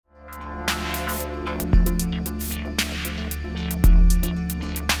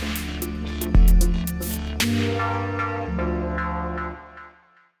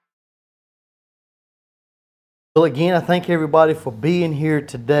Well, again, I thank everybody for being here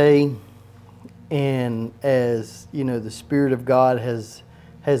today. And as you know, the Spirit of God has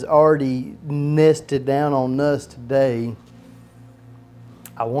already nested down on us today.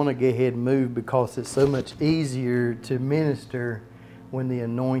 I want to go ahead and move because it's so much easier to minister when the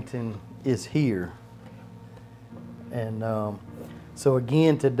anointing is here. And so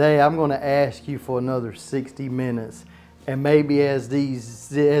again, today I'm going to ask you for another 60 minutes, and maybe as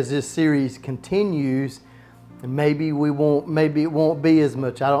this series continues. And maybe it won't be as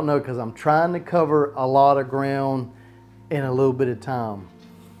much. I don't know, because I'm trying to cover a lot of ground in a little bit of time.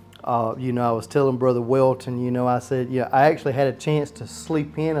 I was telling Brother Welton, I said, I actually had a chance to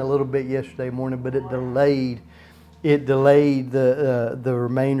sleep in a little bit yesterday morning, but it delayed the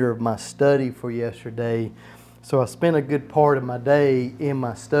remainder of my study for yesterday. So I spent a good part of my day in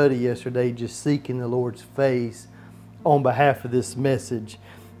my study yesterday just seeking the Lord's face on behalf of this message.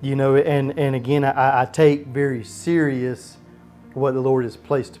 And again, I take very serious what the Lord has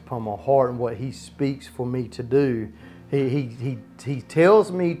placed upon my heart and what He speaks for me to do. He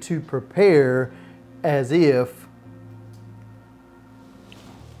tells me to prepare as if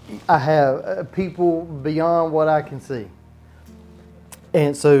I have people beyond what I can see.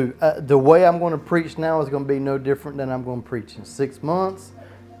 And so the way I'm going to preach now is going to be no different than I'm going to preach in 6 months,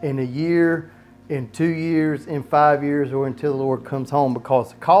 in a year, in 2 years, in 5 years, or until the Lord comes home,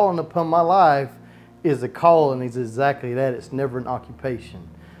 because the calling upon my life is a calling. It's exactly that. It's never an occupation.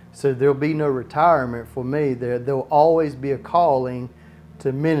 So there'll be no retirement for me. There'll always be a calling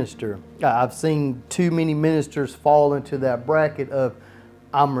to minister. I've seen too many ministers fall into that bracket of,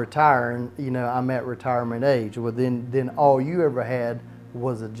 I'm retiring, I'm at retirement age. Well, then all you ever had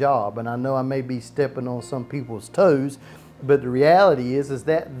was a job. And I know I may be stepping on some people's toes, but the reality is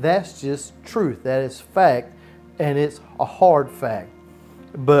that that's just truth. That is fact, and it's a hard fact.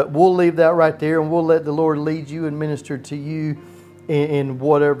 But we'll leave that right there, and we'll let the Lord lead you and minister to you in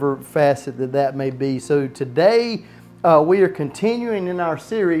whatever facet that may be. So today we are continuing in our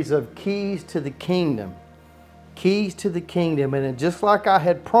series of Keys to the Kingdom. Keys to the Kingdom. And just like I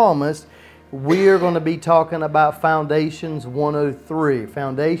had promised, we are going to be talking about Foundations 103.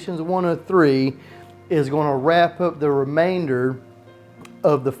 Foundations 103 is going to wrap up the remainder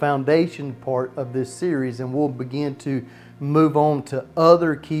of the foundation part of this series, and we'll begin to move on to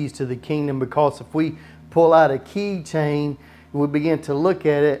other keys to the kingdom, because if we pull out a keychain, we begin to look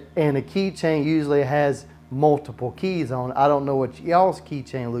at it, and a keychain usually has multiple keys on it. I don't know what y'all's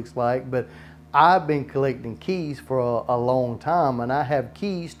keychain looks like, but I've been collecting keys for a long time, and I have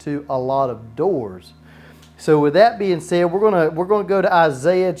keys to a lot of doors. So with that being said, we're gonna go to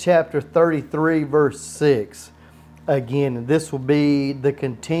Isaiah chapter 33, verse 6. Again, and this will be the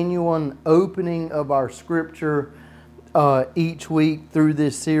continuing opening of our scripture each week through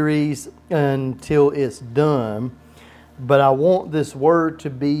this series until it's done. But I want this word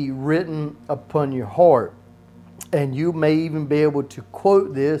to be written upon your heart, and you may even be able to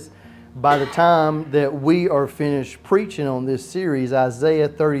quote this by the time that we are finished preaching on this series, Isaiah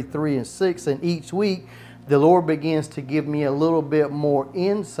 33 and 6. And each week, the Lord begins to give me a little bit more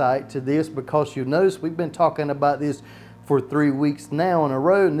insight to this, because you'll notice we've been talking about this for 3 weeks now in a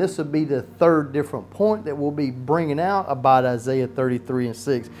row, and this will be the third different point that we'll be bringing out about Isaiah 33 and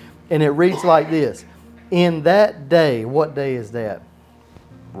 6. And it reads like this: in that day, what day is that?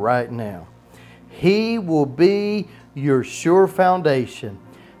 Right now. He will be your sure foundation,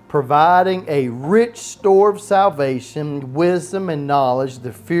 providing a rich store of salvation, wisdom and knowledge.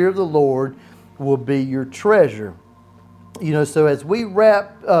 The fear of the Lord will be your treasure. So as we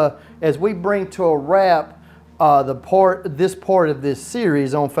bring to a wrap this part of this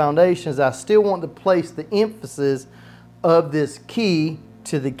series on foundations, I still want to place the emphasis of this key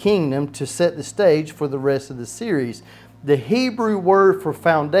to the kingdom to set the stage for the rest of the series. The Hebrew word for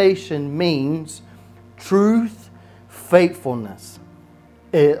foundation means truth, faithfulness.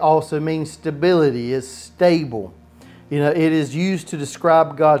 It also means stability. It's stable. It is used to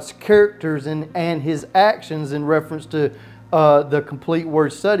describe God's characters and His actions in reference to the Complete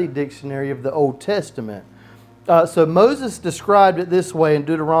Word Study Dictionary of the Old Testament. So Moses described it this way in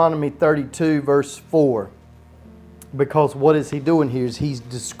Deuteronomy 32, verse 4. Because what is he doing here? He's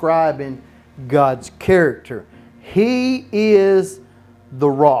describing God's character. He is the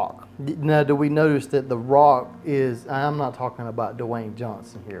rock. Now, do we notice that the rock is... I'm not talking about Dwayne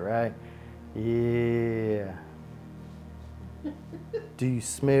Johnson here, right? Yeah. Do you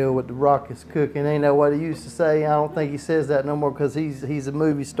smell what the rock is cooking? Ain't that what he used to say? I don't think he says that no more, because he's a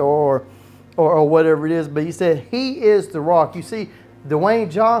movie star or whatever it is. But he said he is the rock. You see,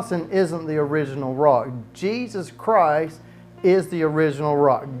 Dwayne Johnson isn't the original rock. Jesus Christ is the original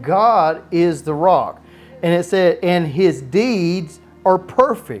rock. God is the rock. And it said, and his deeds are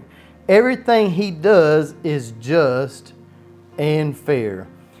perfect. Everything he does is just and fair.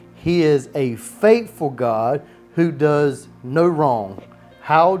 He is a faithful God who does no wrong.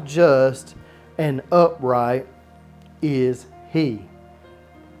 How just and upright is he.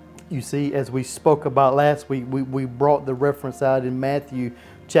 You see, as we spoke about last week, we brought the reference out in Matthew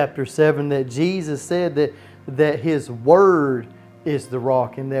chapter 7 that Jesus said that his word is the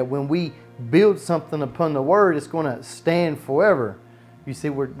rock, and that when we build something upon the word, it's going to stand forever. You see,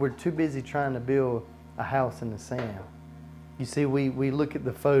 we're too busy trying to build a house in the sand. You see, we look at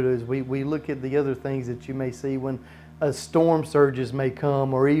the photos, we look at the other things that you may see when storm surges may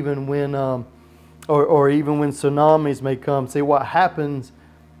come, or even when even when tsunamis may come. See, what happens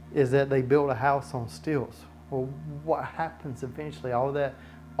is that they build a house on stilts. Well, what happens eventually? All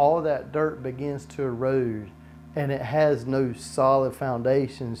that dirt begins to erode, and it has no solid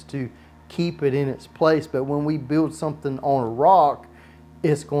foundations to keep it in its place. But when we build something on a rock,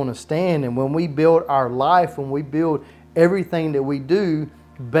 it's going to stand. And when we build our life, when we build everything that we do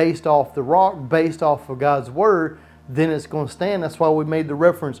based off the rock, based off of God's word, then it's going to stand. That's why we made the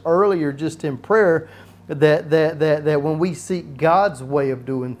reference earlier just in prayer that when we seek God's way of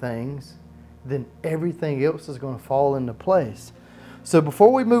doing things, then everything else is going to fall into place. So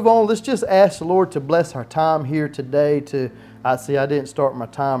before we move on, let's just ask the Lord to bless our time here today. I didn't start my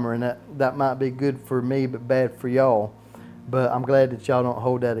timer, and that might be good for me but bad for y'all. But I'm glad that y'all don't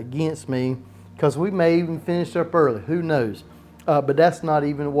hold that against me, because we may even finish up early. Who knows? But that's not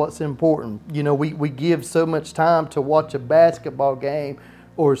even what's important. You know, we give so much time to watch a basketball game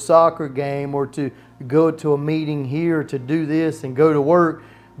or a soccer game, or to go to a meeting here, to do this and go to work.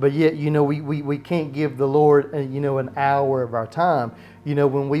 But yet, you know, we can't give the Lord, an hour of our time. You know,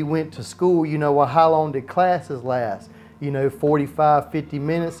 when we went to school, well, how long did classes last? 45, 50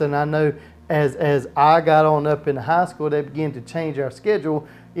 minutes. And I know as I got on up in high school, they began to change our schedule,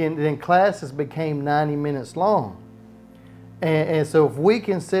 and then classes became 90 minutes long. And so if we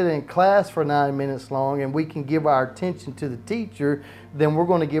can sit in class for 90 minutes long and we can give our attention to the teacher, then we're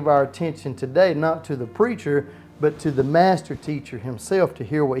going to give our attention today, not to the preacher, but to the master teacher himself, to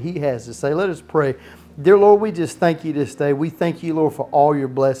hear what he has to say. Let us pray. Dear Lord, we just thank you this day. We thank you, Lord, for all your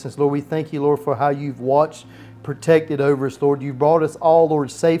blessings. Lord, we thank you, Lord, for how you've watched, protected over us, Lord. You brought us all,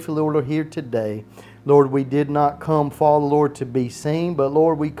 Lord, safely, Lord, here today. Lord, we did not come, Father, Lord, to be seen, but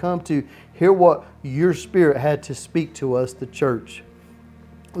Lord, we come to hear what your Spirit had to speak to us, the church.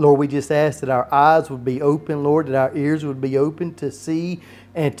 Lord, we just ask that our eyes would be open, Lord, that our ears would be open to see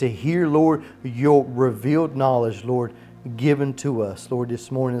and to hear, Lord, your revealed knowledge, Lord, given to us, Lord, this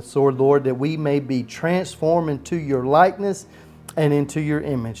morning. So, Lord, that we may be transformed into your likeness and into your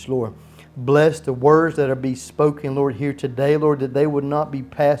image, Lord. Bless the words that are be spoken, Lord, here today, Lord, that they would not be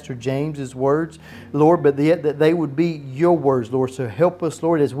Pastor James's words, Lord, but yet that they would be your words, Lord. So help us,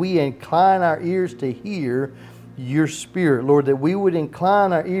 Lord, as we incline our ears to hear your Spirit, Lord, that we would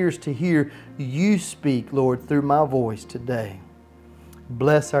incline our ears to hear you speak, Lord, through my voice today.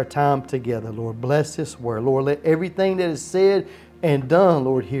 Bless our time together, Lord. Bless this word, Lord. Let everything that is said and done,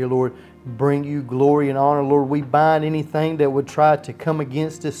 Lord, here, Lord, bring you glory and honor, Lord. We bind anything that would try to come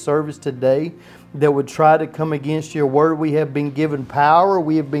against this service today, that would try to come against your word. We have been given power,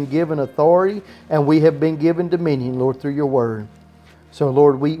 we have been given authority, and we have been given dominion, Lord, through your word. So,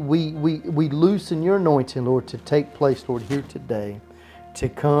 Lord, we loosen your anointing, Lord, to take place, Lord, here today, to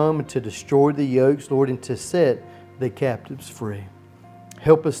come and to destroy the yokes, Lord, and to set the captives free.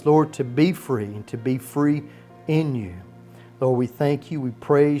 Help us, Lord, to be free and to be free in you. Lord, we thank you, we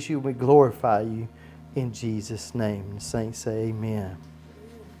praise you, we glorify you in Jesus' name. And the saints say amen.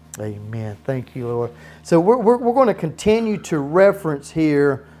 Amen. Thank you, Lord. So we're going to continue to reference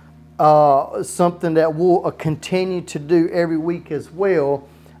here something that we'll continue to do every week as well,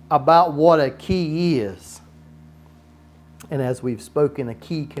 about what a key is. And as we've spoken, a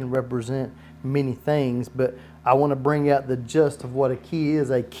key can represent many things, but I want to bring out the gist of what a key is.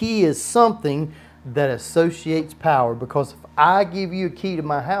 A key is something that associates power, because if I give you a key to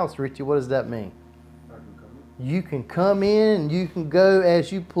my house, Richie, what does that mean? You can come in and you can go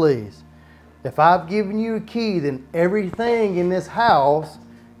as you please. If I've given you a key, then everything in this house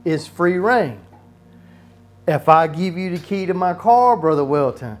is free reign. If I give you the key to my car, Brother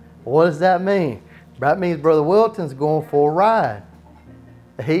Welton, what does that mean? That means Brother Welton's going for a ride.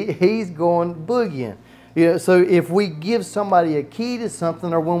 He's going boogieing. So if we give somebody a key to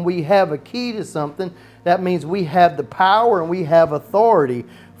something, or when we have a key to something, that means we have the power and we have authority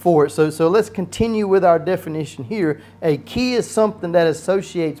for it. So let's continue with our definition here. A key is something that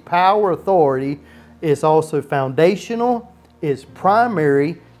associates power, authority. It's also foundational, it's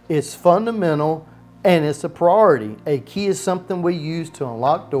primary, it's fundamental, And it's a priority. A key is something we use to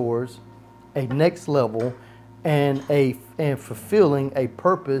unlock doors, a next level, and fulfilling a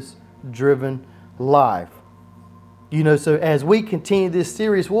purpose-driven life. You know, so as we continue this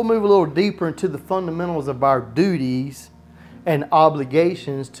series, we'll move a little deeper into the fundamentals of our duties and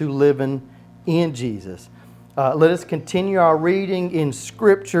obligations to living in Jesus. Let us continue our reading in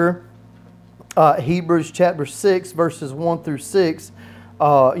Scripture, Hebrews chapter 6, verses 1 through 6.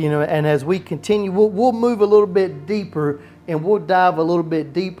 And as we continue, we'll move a little bit deeper, and we'll dive a little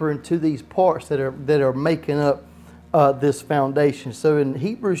bit deeper into these parts that are making up this foundation. So in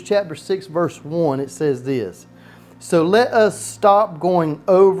Hebrews chapter 6, verse 1, it says this. So let us stop going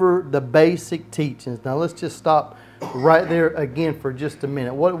over the basic teachings. Now let's just stop right there again for just a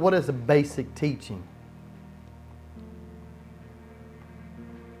minute. What is a basic teaching?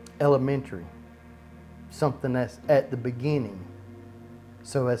 Elementary. Something that's at the beginning.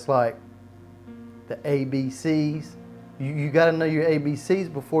 So it's like the ABCs. You got to know your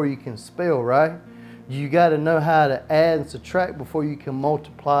ABCs before you can spell, right? You got to know how to add and subtract before you can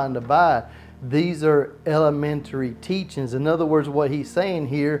multiply and divide. These are elementary teachings. In other words, what he's saying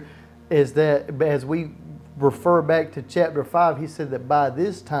here is that as we refer back to chapter 5, he said that by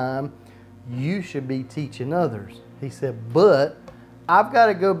this time you should be teaching others. He said, but I've got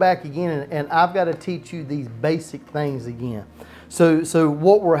to go back again and I've got to teach you these basic things again. So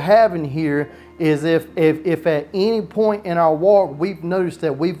what we're having here is if at any point in our walk we've noticed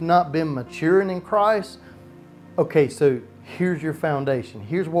that we've not been maturing in Christ, okay, so here's your foundation.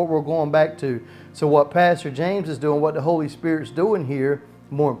 Here's what we're going back to. So what Pastor James is doing, what the Holy Spirit's doing here,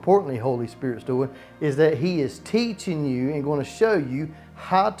 more importantly Holy Spirit's doing, is that He is teaching you and going to show you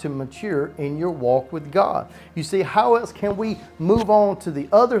how to mature in your walk with God. You see, how else can we move on to the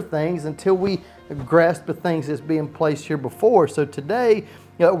other things until we grasp the things that's being placed here before? So today,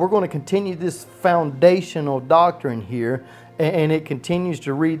 we're going to continue this foundational doctrine here, and it continues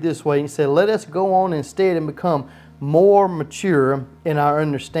to read this way. He said, let us go on instead and become more mature in our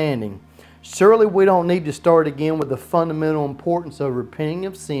understanding. Surely we don't need to start again with the fundamental importance of repenting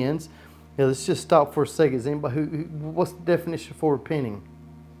of sins. Now, let's just stop for a second. Is anybody what's the definition for repenting?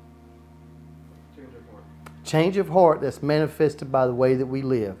 Change of heart. Change of heart that's manifested by the way that we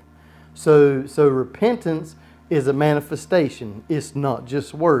live. So repentance is a manifestation. It's not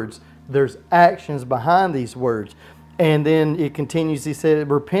just words. There's actions behind these words. And then it continues, he said,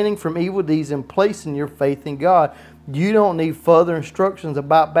 repenting from evil deeds and placing your faith in God. You don't need further instructions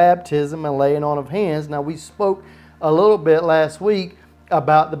about baptism and laying on of hands. Now, we spoke a little bit last week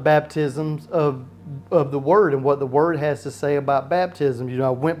about the baptisms of the Word and what the Word has to say about baptism. You know,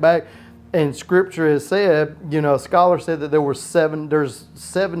 I went back and Scripture has said, a scholar said that there's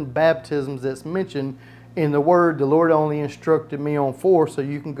seven baptisms that's mentioned in the Word. The Lord only instructed me on 4, so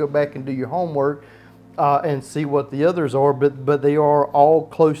you can go back and do your homework and see what the others are, but they are all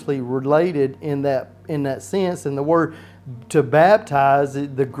closely related in that sense. And the word to baptize,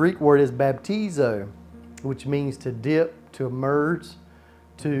 the Greek word is baptizo, which means to dip, to immerse,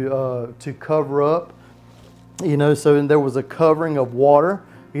 to cover up. So there was a covering of water,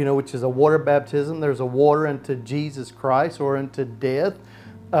 which is a water baptism. There's a water into Jesus Christ or into death.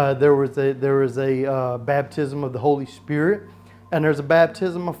 There was a baptism of the Holy Spirit. And there's a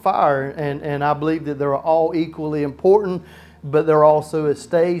baptism of fire, and I believe that they're all equally important, but they're also a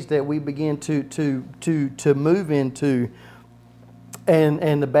stage that we begin to move into.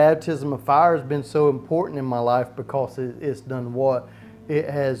 And the baptism of fire has been so important in my life because it's done what? It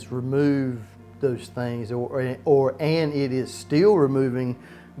has removed those things, and it is still removing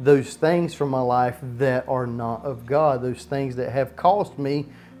those things from my life that are not of God, those things that have caused me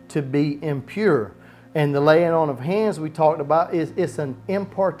to be impure. And the laying on of hands we talked about it's an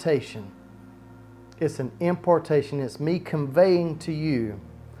impartation. It's an impartation. It's me conveying to you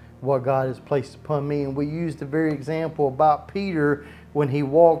what God has placed upon me. And we used the very example about Peter when he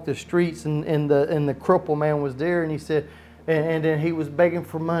walked the streets and the crippled man was there, and he said, and then he was begging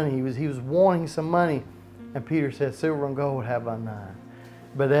for money. He was wanting some money. And Peter said, silver and gold have I none,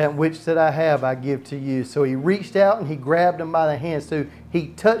 but that which that I have I give to you. So he reached out and he grabbed him by the hand. So he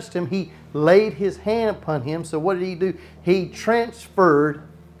touched him. He laid his hand upon him. So what did he do? He transferred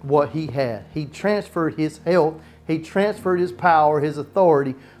what he had. He transferred his health. He transferred his power, his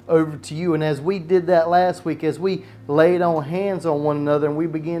authority over to you. And as we did that last week, as we laid on hands on one another and we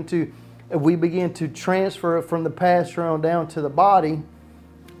began to transfer it from the pastor on down to the body,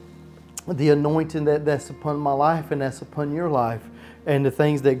 the anointing that's upon my life and that's upon your life, and the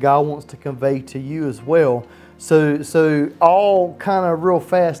things that God wants to convey to you as well. So all kind of real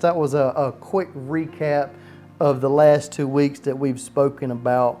fast, that was a quick recap of the last 2 weeks that we've spoken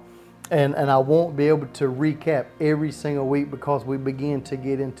about And I won't be able to recap every single week because we begin to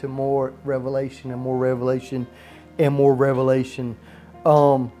get into more revelation and more revelation and more revelation.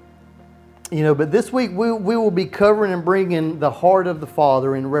 But this week we will be covering and bringing the heart of the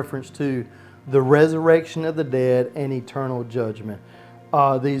Father in reference to the resurrection of the dead and eternal judgment.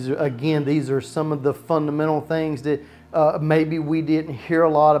 These are some of the fundamental things that maybe we didn't hear a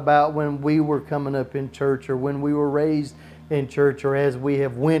lot about when we were coming up in church, or when we were raised in church, or as we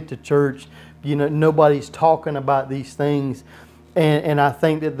have went to church. Nobody's talking about these things, and I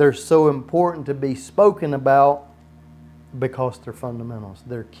think that they're so important to be spoken about because they're fundamentals.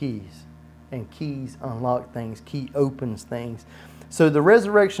 They're keys, and keys unlock things. Key opens things. So the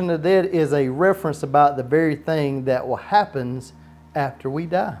resurrection of the dead is a reference about the very thing that will happen after we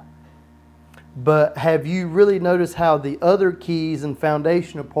die. But have you really noticed how the other keys and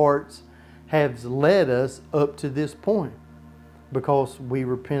foundational parts have led us up to this point? Because we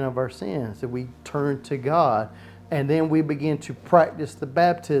repent of our sins, that we turn to God, and then we begin to practice the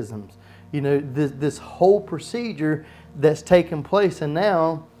baptisms. This whole procedure that's taken place, and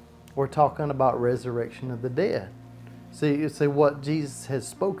now we're talking about resurrection of the dead. See, what Jesus has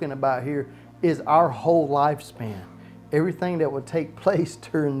spoken about here is our whole lifespan. Everything that will take place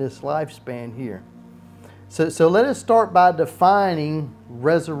during this lifespan here. So let us start by defining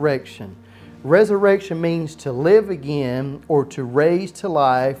resurrection. Resurrection means to live again, or to raise to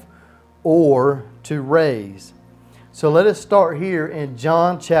life, or to raise. So let us start here in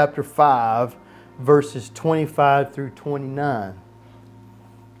John chapter 5, verses 25 through 29.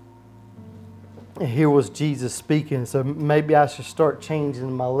 Here was Jesus speaking. So maybe I should start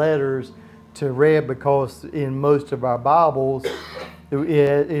changing my letters to red, because in most of our Bibles it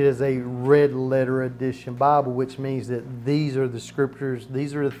is a red letter edition Bible, which means that these are the scriptures,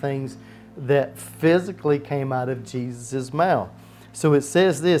 these are the things that physically came out of Jesus' mouth. So it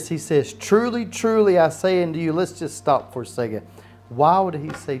says this, he says, "Truly, truly, I say unto you," let's just stop for a second. Why would he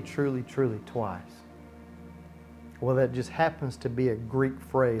say truly, truly twice? Well, that just happens to be a Greek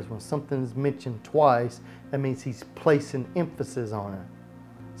phrase. When something is mentioned twice, that means he's placing emphasis on it.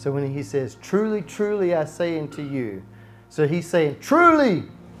 So when he says, "Truly, truly, I say unto you," so he's saying, "Truly,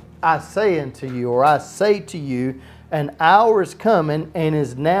 I say unto you," or "I say to you, an hour is coming and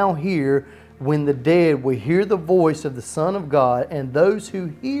is now here when the dead will hear the voice of the Son of God, and those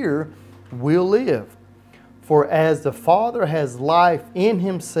who hear will live. For as the Father has life in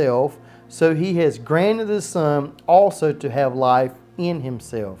himself, so he has granted the Son also to have life in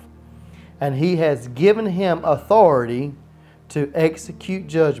himself. And he has given him authority to execute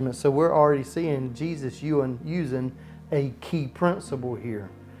judgment." So we're already seeing Jesus using a key principle here.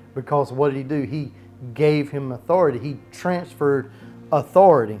 Because what did he do? He gave him authority. He transferred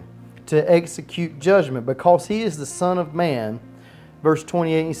authority to execute judgment, because he is the Son of Man. Verse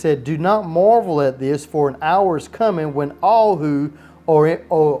 28, he said, "Do not marvel at this, for an hour is coming when all who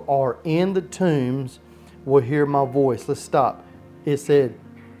are in the tombs will hear my voice." Let's stop. It said,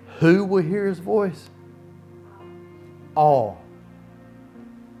 who will hear his voice? All.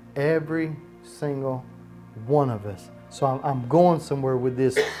 Every single one of us. So I'm going somewhere with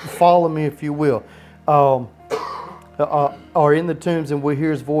this. Follow me if you will. Are in the tombs and will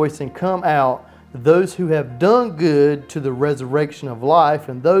hear his voice and come out, those who have done good to the resurrection of life,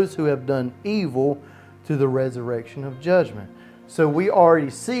 and those who have done evil to the resurrection of judgment. So we already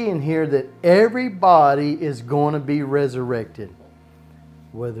see in here that everybody is going to be resurrected,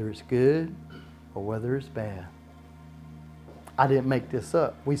 whether it's good or whether it's bad. I didn't make this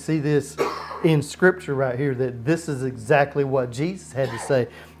up. We see this in Scripture right here, that this is exactly what Jesus had to say.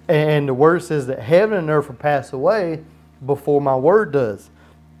 And the Word says that heaven and earth will pass away before my Word does.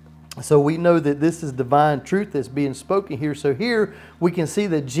 So we know that this is divine truth that's being spoken here. So here we can see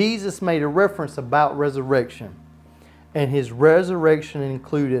that Jesus made a reference about resurrection. And his resurrection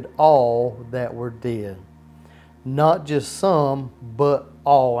included all that were dead. Not just some, but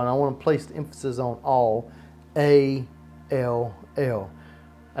all. And I want to place the emphasis on all. A-L-L.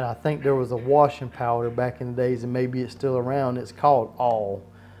 And I think there was a washing powder back in the days, and maybe it's still around. It's called All.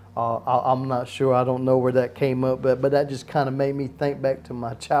 I'm not sure. I don't know where that came up, but that just kind of made me think back to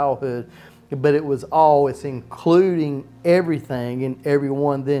my childhood. But it was all. It's including everything and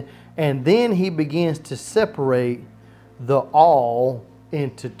everyone. Then he begins to separate the all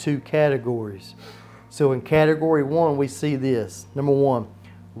into two categories. So in category one, we see this. Number one,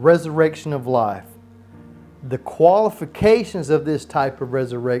 resurrection of life. The qualifications of this type of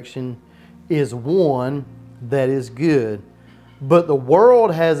resurrection is one that is good. But the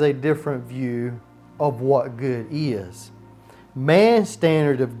world has a different view of what good is. Man's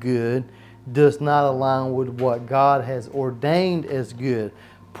standard of good does not align with what God has ordained as good.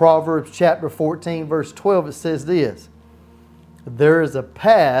 Proverbs chapter 14, verse 12, it says this: there is a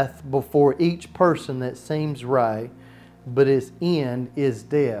path before each person that seems right, but its end is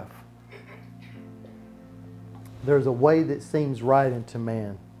death. There's a way that seems right unto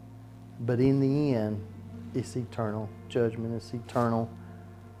man, but in the end, it's eternal judgment. It's eternal.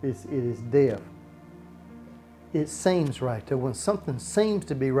 It is death. It seems right. That when something seems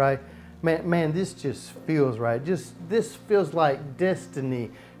to be right, man, this just feels right. This feels like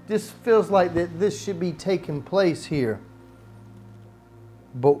destiny. This feels like that this should be taking place here.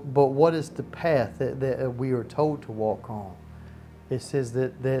 But what is the path that we are told to walk on? It says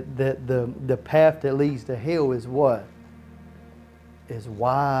that the path that leads to hell is what? Is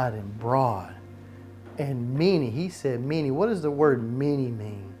wide and broad. And many, he said many. What does the word many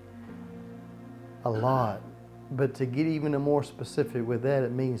mean? A lot. But to get even more specific with that,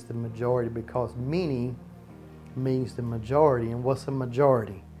 it means the majority, because many means the majority. And what's a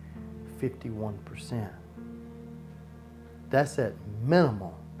majority? 51%. That's at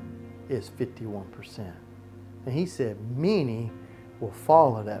minimal is 51%. And he said many will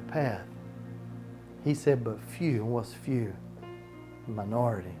follow that path. He said but few. And what's few?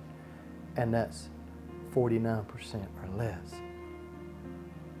 Minority. And that's 49% or less.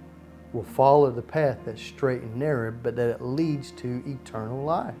 Will follow the path that's straight and narrow, but that it leads to eternal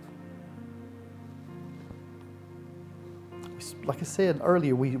life. Like I said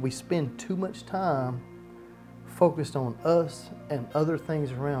earlier, we spend too much time focused on us and other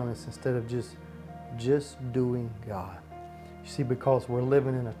things around us instead of just doing God. You see, because we're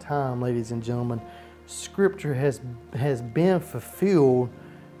living in a time, ladies and gentlemen, Scripture has been fulfilled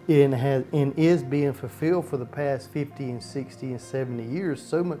and is being fulfilled for the past 50 and 60 and 70 years.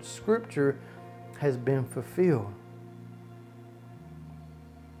 So much Scripture has been fulfilled.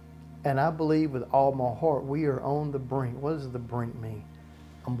 And I believe with all my heart we are on the brink. What does the brink mean?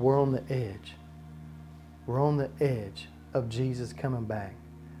 We're on the edge. We're on the edge of Jesus coming back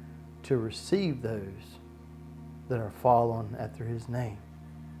to receive those that are following after His name.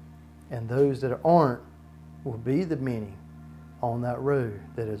 And those that aren't will be the many on that road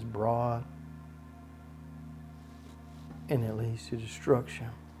that is broad and it leads to destruction.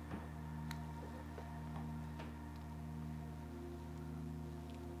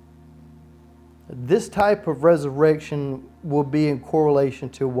 This type of resurrection will be in correlation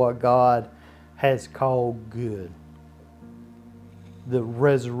to what God has called good. The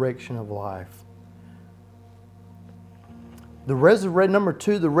resurrection of life. Number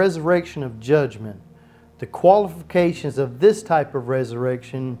two, the resurrection of judgment. The qualifications of this type of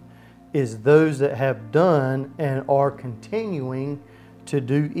resurrection is those that have done and are continuing to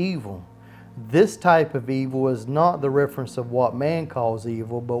do evil. This type of evil is not the reference of what man calls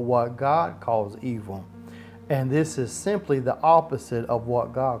evil, but what God calls evil. And this is simply the opposite of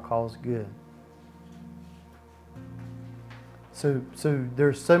what God calls good. So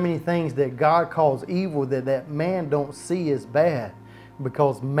there's so many things that God calls evil that man don't see as bad,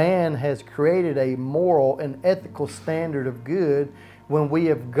 because man has created a moral and ethical standard of good when we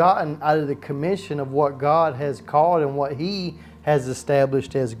have gotten out of the commission of what God has called and what He has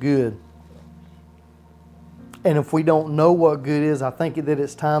established as good. And if we don't know what good is, I think that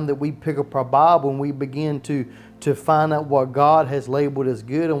it's time that we pick up our Bible and we begin to find out what God has labeled as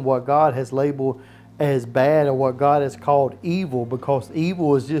good and what God has labeled as bad, or what God has called evil, because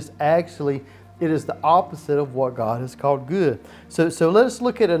evil is just actually, it is the opposite of what God has called good. So let us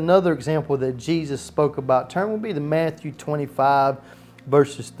look at another example that Jesus spoke about. Turn with me to Matthew 25,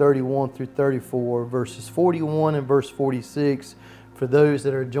 verses 31 through 34, verses 41 and verse 46. For those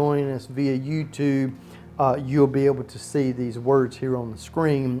that are joining us via YouTube, you'll be able to see these words here on the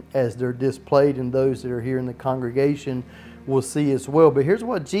screen as they're displayed, and those that are here in the congregation will see as well. But here's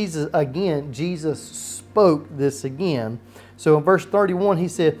what Jesus spoke this again. So in verse 31 he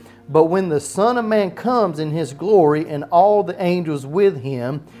said, "But when the Son of Man comes in His glory and all the angels with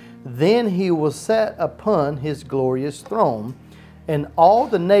Him, then He will sit upon His glorious throne, and all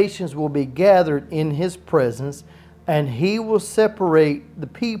the nations will be gathered in His presence, and He will separate the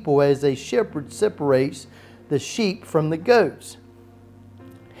people as a shepherd separates the sheep from the goats.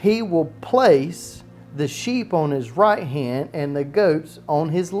 He will place the sheep on His right hand and the goats on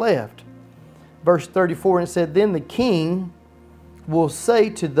His left." Verse 34, and it said, "Then the King will say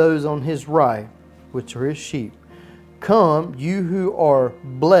to those on His right, which are His sheep, 'Come, you who are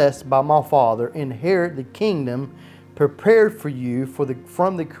blessed by my Father, inherit the kingdom prepared for you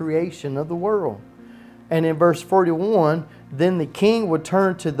from the creation of the world.'" And in verse 41, "Then the King will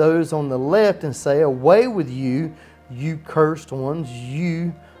turn to those on the left and say, 'Away with you, you cursed ones,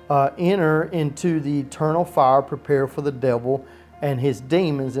 you enter into the eternal fire prepared for the devil and his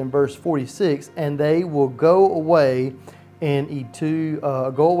demons in verse 46, and they will go away into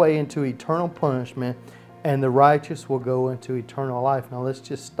eternal punishment, and the righteous will go into eternal life. Now let's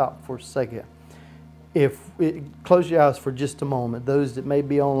just stop for a second. Close your eyes for just a moment. Those that may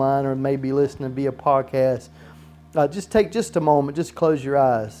be online or may be listening via podcast, just take just a moment. Just close your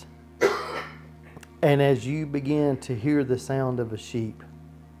eyes. And as you begin to hear the sound of a sheep,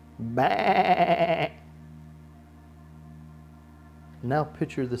 bah, now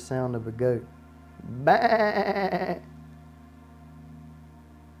picture the sound of a goat. Bah.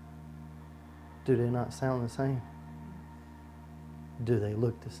 Do they not sound the same? Do they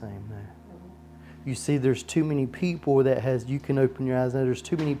look the same now? You see, there's too many people you can open your eyes now, there's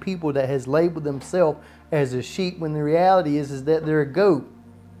too many people that has labeled themselves as a sheep when the reality is that they're a goat,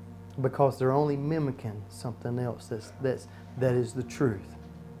 because they're only mimicking something else that is the truth.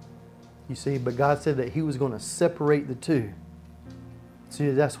 You see, but God said that He was going to separate the two.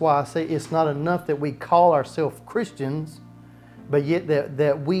 See, that's why I say it's not enough that we call ourselves Christians, but yet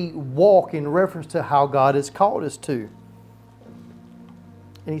that we walk in reference to how God has called us to.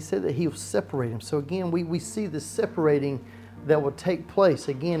 And He said that He will separate them. So again, we see the separating that will take place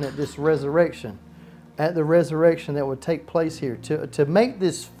again at this resurrection. At the resurrection that will take place here. To make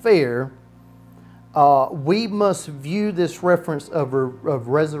this fair, we must view this reference of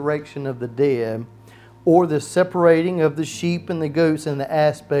resurrection of the dead, or the separating of the sheep and the goats, in the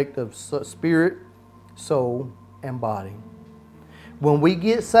aspect of spirit, soul, and body. When we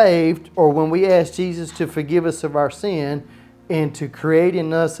get saved, or when we ask Jesus to forgive us of our sin and to create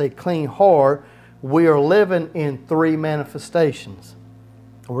in us a clean heart, we are living in three manifestations.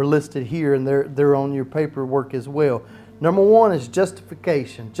 We're listed here, and they're on your paperwork as well. Number one is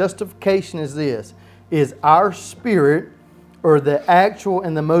justification. Justification is this: is our spirit, or the actual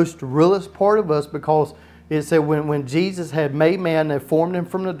and the most realest part of us, because it said when Jesus had made man, they formed him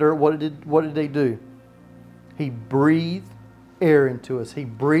from the dirt. What did they do? He breathed air into us. He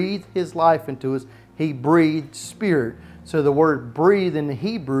breathed His life into us. He breathed spirit. So the word breathe in the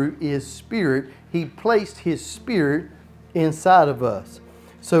Hebrew is spirit. He placed His spirit inside of us.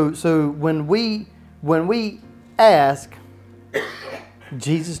 So when we ask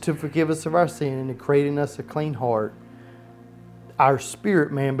Jesus to forgive us of our sin and to create in us a clean heart, our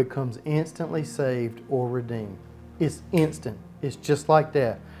spirit man becomes instantly saved or redeemed. It's instant. It's just like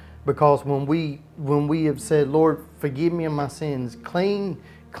that. Because when we have said, Lord, forgive me of my sins, clean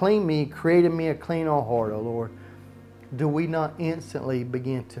me, create in me a clean heart, O Lord, do we not instantly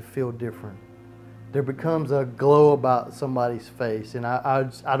begin to feel different? There becomes a glow about somebody's face, and I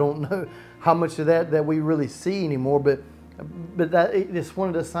don't know how much of that we really see anymore, but that it's one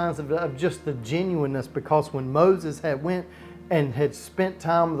of the signs of just the genuineness. Because when Moses had went and had spent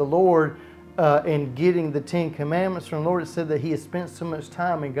time with the Lord in getting the 10 Commandments from the Lord, it said that he had spent so much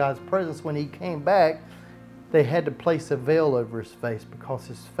time in God's presence. When he came back, they had to place a veil over his face because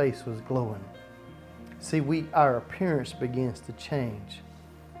his face was glowing. See, our appearance begins to change.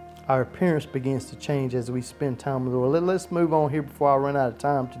 Our appearance begins to change as we spend time with the Lord. Let's move on here before I run out of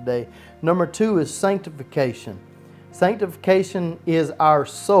time today. Number 2 is sanctification. Sanctification is our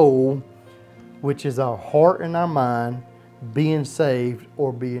soul, which is our heart and our mind, being saved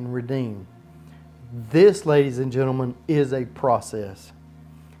or being redeemed. This, ladies and gentlemen, is a process.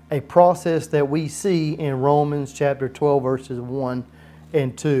 A process that we see in Romans chapter 12, verses 1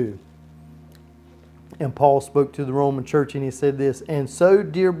 and 2. And Paul spoke to the Roman church and he said this: and so,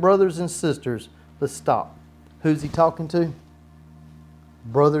 dear brothers and sisters, let's stop. Who's he talking to?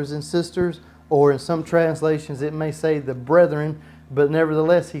 Brothers and sisters, or in some translations it may say the brethren, but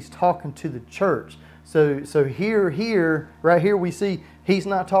nevertheless he's talking to the church. So here, right here we see he's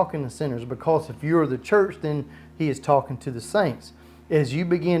not talking to sinners, because if you're the church, then he is talking to the saints. As you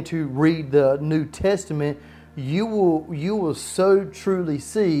begin to read the New Testament, you will so truly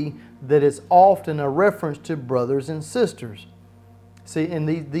see that it's often a reference to brothers and sisters. See,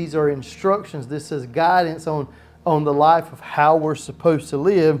 and these are instructions. This is guidance on the life of how we're supposed to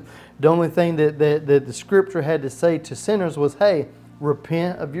live. The only thing that the Scripture had to say to sinners was, hey,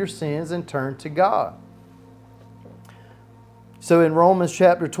 repent of your sins and turn to God. So in Romans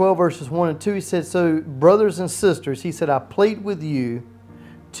chapter 12, verses 1 and 2, he said, so brothers and sisters, he said, I plead with you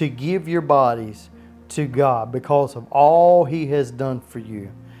to give your bodies to God because of all He has done for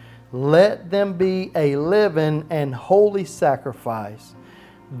you. Let them be a living and holy sacrifice,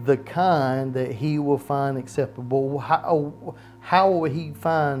 the kind that He will find acceptable. How will He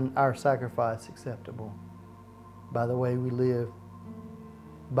find our sacrifice acceptable? By the way we live.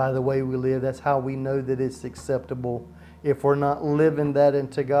 By the way we live. That's how we know that it's acceptable. If we're not living that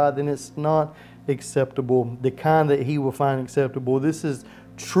into God, then it's not acceptable, the kind that He will find acceptable. This is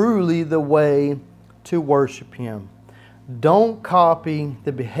truly the way to worship Him. Don't copy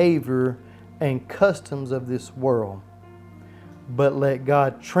the behavior and customs of this world, but let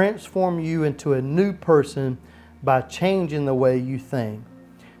God transform you into a new person by changing the way you think.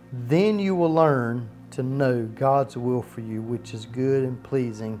 Then you will learn to know God's will for you, which is good and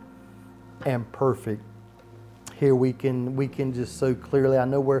pleasing and perfect. Here we can just so clearly, I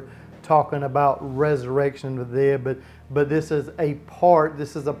know we're talking about resurrection of the dead, but this is a part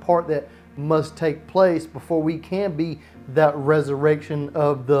that must take place before we can be that resurrection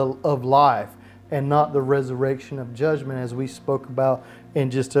of life, and not the resurrection of judgment, as we spoke about in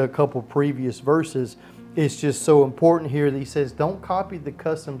just a couple previous verses. It's just so important here that he says, don't copy the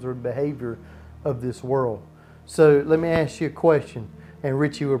customs or behavior of this world. So let me ask you a question, and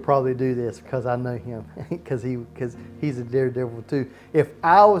Richie will probably do this because I know him, because he's a daredevil too. If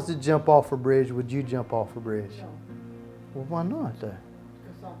I was to jump off a bridge, would you jump off a bridge? No. Well, why not though?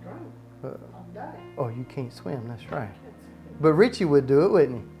 Because I'm drunk. I'm dying. Oh, you can't swim, that's right. But Richie would do it,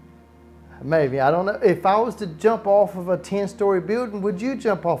 wouldn't he? Maybe, I don't know. If I was to jump off of a 10-story building, would you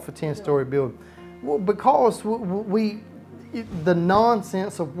jump off a 10-story building? Well, because the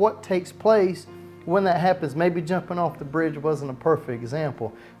nonsense of what takes place when that happens, maybe jumping off the bridge wasn't a perfect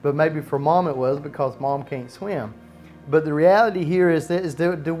example, but maybe for Mom it was, because Mom can't swim. But the reality here is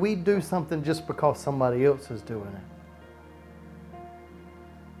do we do something just because somebody else is doing it?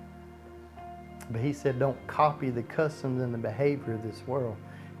 But he said, don't copy the customs and the behavior of this world.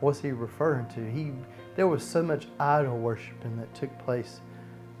 What's he referring to? There was so much idol worshiping that took place,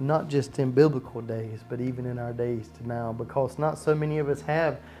 not just in biblical days, but even in our days to now, because not so many of us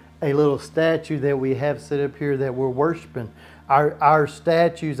have a little statue that we have set up here that we're worshiping. Our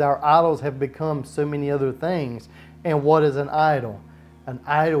statues, our idols have become so many other things. And what is an idol? An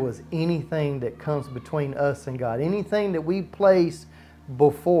idol is anything that comes between us and God, anything that we place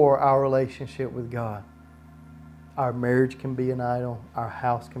before our relationship with God. Our marriage can be an idol. Our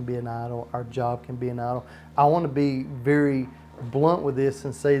house can be an idol. Our job can be an idol. I want to be very blunt with this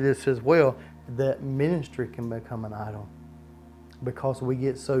and say this as well, that ministry can become an idol, because we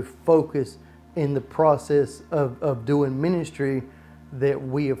get so focused in the process of doing ministry that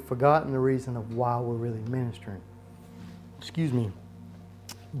we have forgotten the reason of why we're really ministering. Excuse me.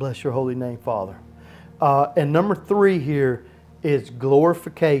 Bless your holy name, Father. And number 3 here is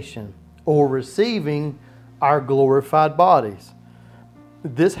glorification, or receiving our glorified bodies.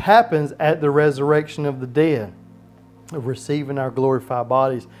 This happens at the resurrection of the dead, of receiving our glorified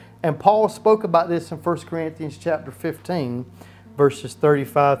bodies. And Paul spoke about this in 1 Corinthians chapter 15, verses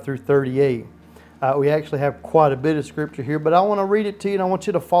 35 through 38. We actually have quite a bit of scripture here, but I want to read it to you, and I want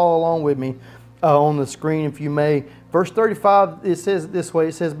you to follow along with me on the screen if you may. Verse 35, it says it this way.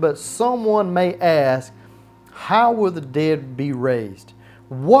 It says, but someone may ask, how will the dead be raised?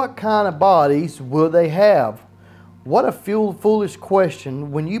 What kind of bodies will they have? What a foolish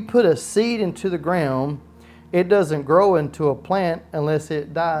question. When you put a seed into the ground, it doesn't grow into a plant unless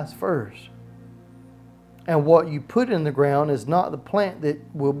it dies first. And what you put in the ground is not the plant that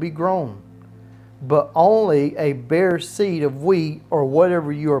will be grown, but only a bare seed of wheat or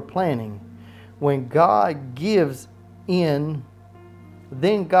whatever you are planting. When God gives in,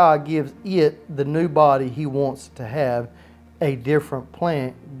 then God gives it the new body He wants to have. A different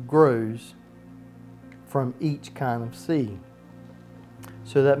plant grows from each kind of seed.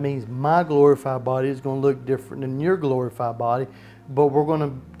 So that means my glorified body is going to look different than your glorified body, but we're going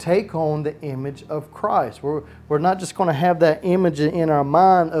to take on the image of Christ. We're not just going to have that image in our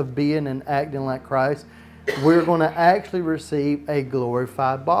mind of being and acting like Christ. We're going to actually receive a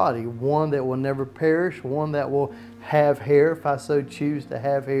glorified body, one that will never perish, one that will have hair if I so choose to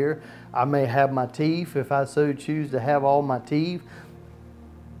have hair. I may have my teeth if I so choose to have all my teeth.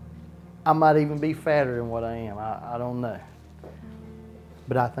 I might even be fatter than what I am. I don't know.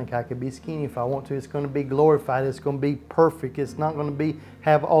 But I think I could be skinny if I want to. It's going to be glorified. It's going to be perfect. It's not going to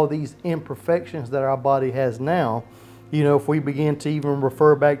have all these imperfections that our body has now. You know, if we begin to even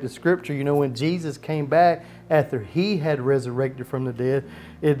refer back to Scripture, you know, when Jesus came back after He had resurrected from the dead,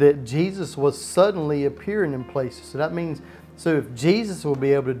 that Jesus was suddenly appearing in places. So that means, so if Jesus will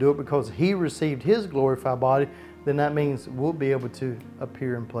be able to do it because He received His glorified body, then that means we'll be able to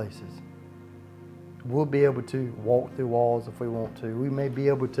appear in places. We'll be able to walk through walls if we want to. We may be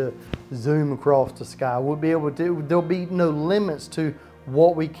able to zoom across the sky. We'll be able to, there'll be no limits to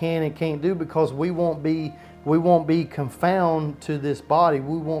what we can and can't do, because we won't be confounded to this body.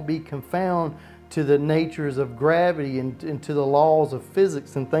 We won't be confounded to the natures of gravity and to the laws of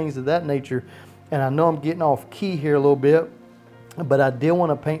physics and things of that nature. And I know I'm getting off key here a little bit, But I did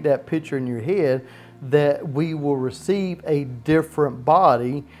want to paint that picture in your head that we will receive a different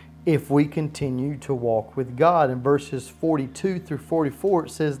body if we continue to walk with God. In verses 42 through 44,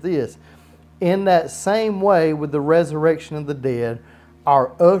 it says this: in that same way, with the resurrection of the dead,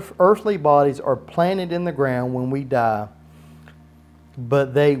 our earthly bodies are planted in the ground when we die,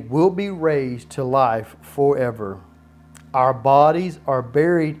 but they will be raised to life forever. Our bodies are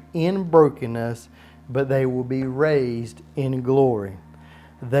buried in brokenness, but they will be raised in glory.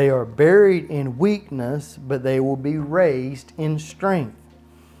 They are buried in weakness, but they will be raised in strength.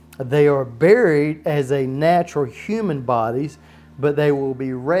 They are buried as a natural human bodies, but they will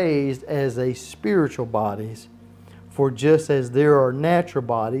be raised as a spiritual bodies. For just as there are natural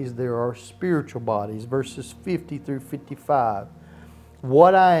bodies, there are spiritual bodies. Verses 50 through 55.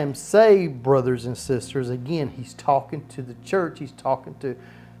 What I am saying, brothers and sisters, again, he's talking to the church. He's talking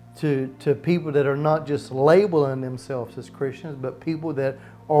to people that are not just labeling themselves as Christians, but people that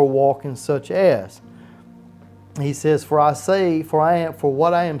are walking such as. He says, for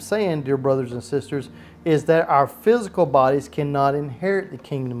what I am saying, dear brothers and sisters, is that our physical bodies cannot inherit the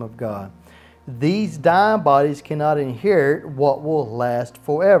kingdom of God. These dying bodies cannot inherit what will last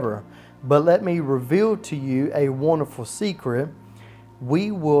forever. But let me reveal to you a wonderful secret.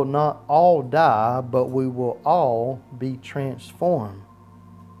 We will not all die, but we will all be transformed.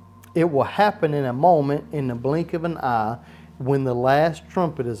 It will happen in a moment, in the blink of an eye, when the last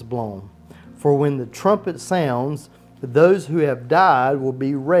trumpet is blown. For when the trumpet sounds, those who have died will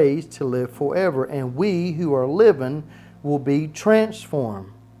be raised to live forever, and we who are living will be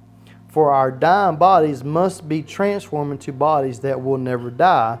transformed. For our dying bodies must be transformed into bodies that will never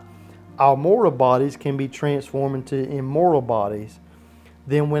die. Our mortal bodies can be transformed into immortal bodies.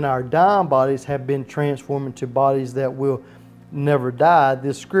 Then when our dying bodies have been transformed into bodies that will never die,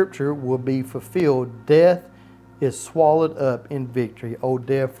 this scripture will be fulfilled. Death is swallowed up in victory. O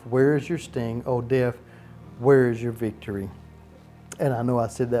death, where is your sting? O death, where is your victory? And I know I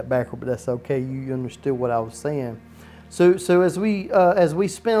said that backward, but that's okay. You understood what I was saying. So as we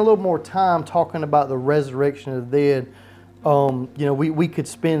spend a little more time talking about the resurrection of the dead, we could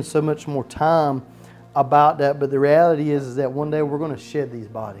spend so much more time about that. But the reality is that one day we're going to shed these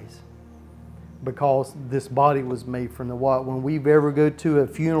bodies, because this body was made from the what? When we ever go to a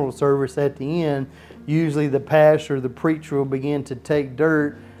funeral service at the end, usually the pastor, the preacher will begin to take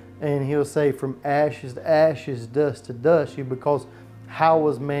dirt, and he'll say, from ashes to ashes, dust to dust. Because how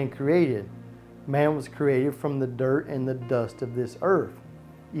was man created? Man was created from the dirt and the dust of this earth.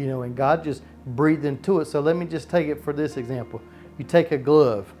 And God just breathed into it. So let me just take it for this example. You take a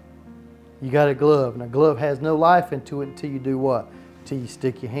glove. You got a glove, and a glove has no life into it until you do what? Until you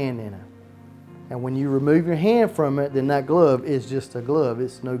stick your hand in it. And when you remove your hand from it, then that glove is just a glove.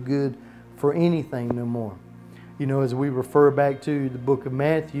 It's no good for anything no more. As we refer back to the book of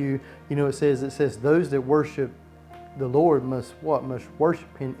Matthew, it says those that worship the Lord must what? Must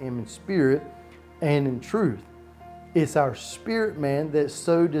worship Him in spirit and in truth. It's our spirit man that's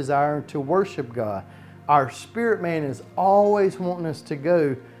so desiring to worship God. Our spirit man is always wanting us to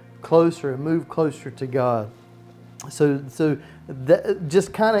go closer and move closer to God. So that,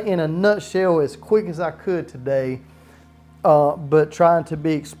 just kind of in a nutshell, as quick as I could today, but trying to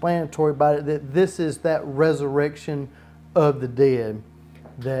be explanatory about it, that this is that resurrection of the dead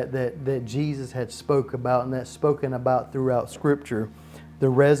that Jesus had spoke about, and that's spoken about throughout Scripture, the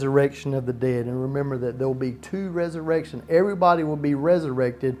resurrection of the dead. And remember that there will be two resurrections. Everybody will be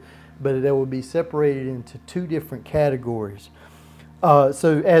resurrected, but they will be separated into two different categories.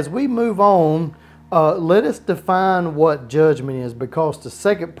 So as we move on, let us define what judgment is, because the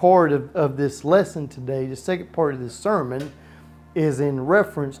second part of this lesson today, the second part of this sermon, is in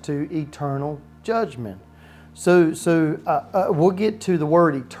reference to eternal judgment. So we'll get to the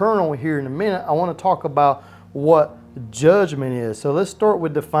word eternal here in a minute. I want to talk about what judgment is. So let's start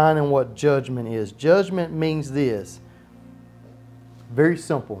with defining what judgment is. Judgment means this. Very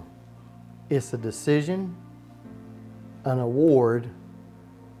simple. It's a decision, an award,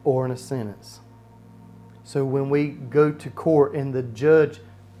 or a sentence. So when we go to court and the judge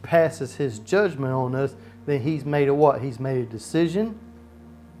passes his judgment on us, then he's made a what? He's made a decision.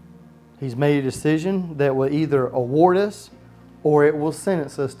 He's made a decision that will either award us or it will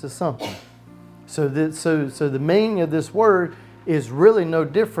sentence us to something. So the meaning of this word is really no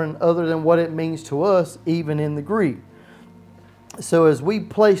different other than what it means to us, even in the Greek. So as we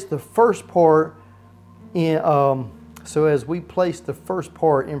place the first part in, from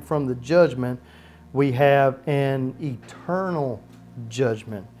the judgment, we have an eternal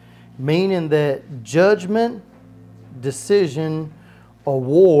judgment, meaning that judgment, decision,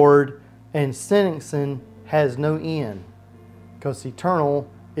 award, and sentencing has no end. because eternal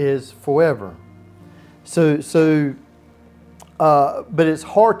is forever. But it's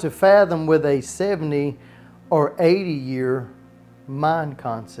hard to fathom with a 70 or 80 year mind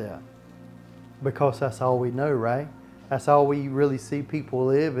concept, because that's all we know, right? That's all we really see people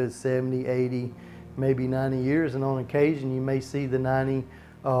live is 70, 80, maybe 90 years. And on occasion, you may see the 90,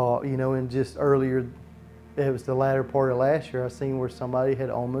 and just earlier, it was the latter part of last year, I seen where somebody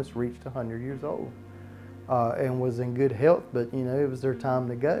had almost reached 100 years old and was in good health, but, it was their time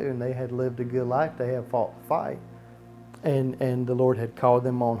to go, and they had lived a good life. They had fought the fight. And the Lord had called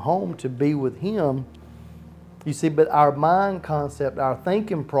them on home to be with Him. You see, but our mind concept, our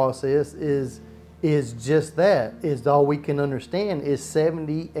thinking process is just that. Is all we can understand is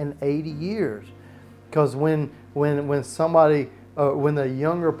 70 and 80 years. Because when somebody, when a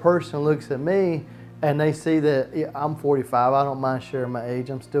younger person looks at me and they see that I'm 45, I don't mind sharing my age.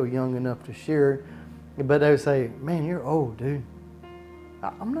 I'm still young enough to share it. But they would say, "Man, you're old, dude."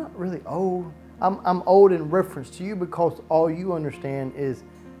 I'm not really old. I'm old in reference to you because all you understand is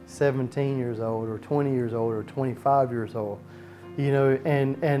 17 years old or 20 years old or 25 years old.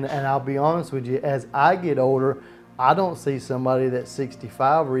 And I'll be honest with you, as I get older, I don't see somebody that's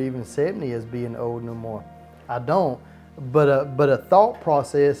 65 or even 70 as being old no more. I don't. But a thought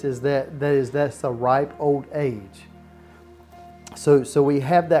process is that's a ripe old age. So we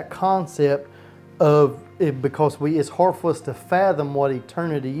have that concept of it because it's hard for us to fathom what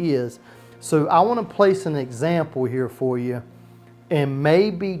eternity is. So I want to place an example here for you and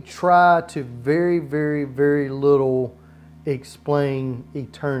maybe try to very, very, very little explain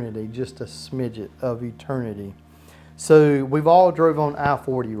eternity, just a smidget of eternity. So we've all drove on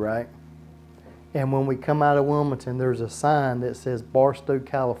I-40, right? And when we come out of Wilmington, there's a sign that says Barstow,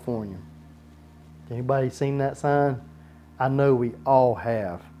 California. Anybody seen that sign? I know we all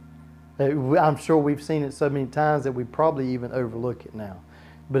have. I'm sure we've seen it so many times that we probably even overlook it now.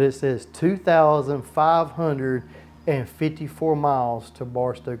 But it says 2,554 miles to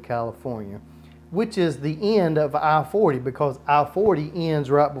Barstow, California, which is the end of I-40, because I-40 ends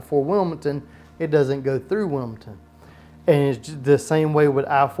right before Wilmington. It doesn't go through Wilmington. And it's the same way with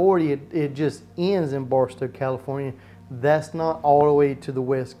I-40, it just ends in Barstow, California. That's not all the way to the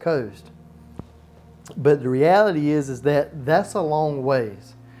West Coast. But the reality is that that's a long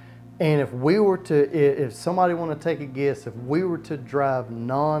ways. And if somebody want to take a guess, if we were to drive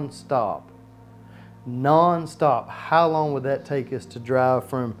non-stop, how long would that take us to drive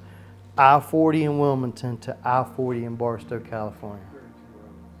from I-40 in Wilmington to I-40 in Barstow, California?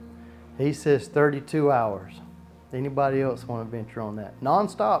 He says 32 hours. Anybody else want to venture on that?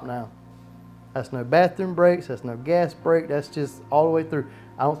 Non-stop now. That's no bathroom breaks. That's no gas break. That's just all the way through.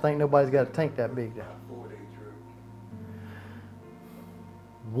 I don't think nobody's got a tank that big there.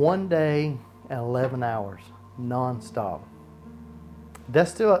 1 day and 11 hours, non-stop.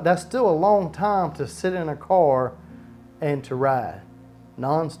 That's still a long time to sit in a car and to ride.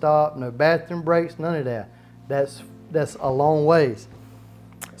 Non-stop, no bathroom breaks, none of that. That's a long ways.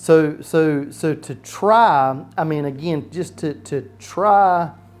 So to try, just to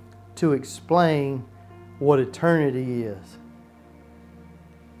try to explain what eternity is.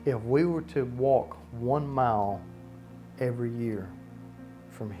 If we were to walk 1 mile every year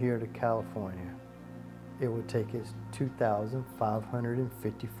from here to California, it would take us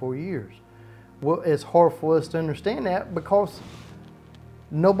 2,554 years. Well, it's hard for us to understand that because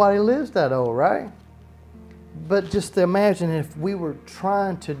nobody lives that old, right? But just imagine if we were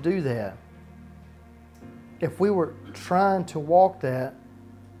trying to do that. If we were trying to walk that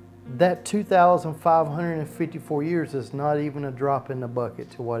 2,554 years is not even a drop in the bucket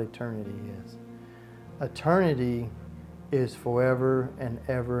to what eternity is. Eternity is forever and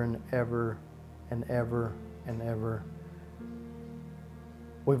ever and ever and ever and ever.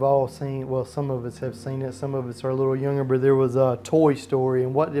 We've all seen, well, some of us have seen it, some of us are a little younger, but there was a Toy Story,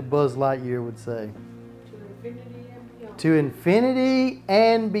 and what did Buzz Lightyear would say? To infinity and beyond. To infinity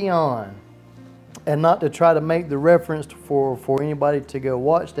and beyond. And not to try to make the reference for anybody to go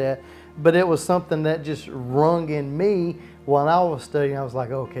watch that, but it was something that just rung in me when I was studying. I was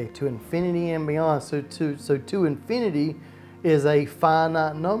like, okay, to infinity and beyond. So to infinity is a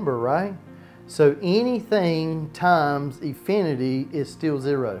finite number, right? So anything times infinity is still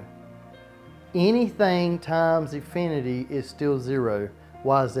zero. Anything times infinity is still zero.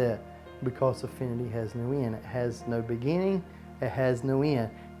 Why is that? Because infinity has no end. It has no beginning. It has no end.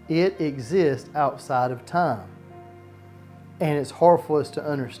 It exists outside of time. And it's hard for us to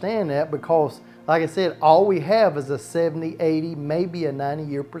understand that because, like I said, all we have is a 70, 80, maybe a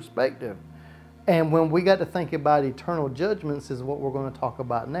 90-year perspective. And when we got to think about eternal judgments, is what we're going to talk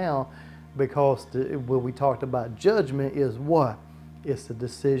about now, Because what we talked about judgment is what? It's a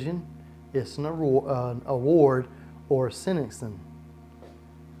decision, it's an award, or a sentencing.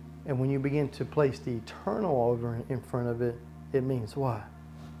 And when you begin to place the eternal over in front of it, it means what?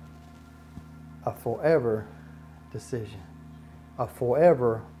 A forever decision, a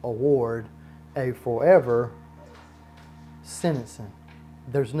forever award, a forever sentencing.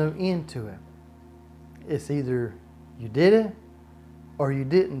 There's no end to it. It's either you did it or you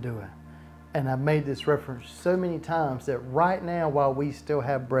didn't do it. And I've made this reference so many times that right now, while we still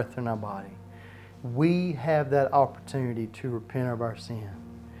have breath in our body, we have that opportunity to repent of our sin.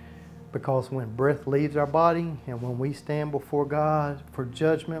 Because when breath leaves our body and when we stand before God for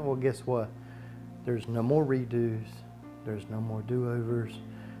judgment, well, guess what? There's no more redos. There's no more do-overs.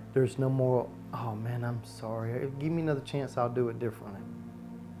 There's no more, oh man, I'm sorry. Give me another chance, I'll do it differently.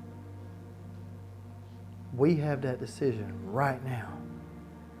 We have that decision right now.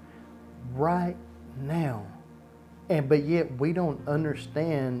 Right now. But yet we don't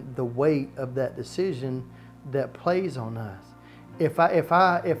understand the weight of that decision that plays on us. If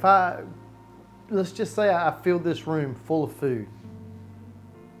I let's just say I fill this room full of food.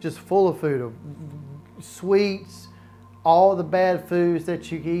 Just full of food, of sweets, all the bad foods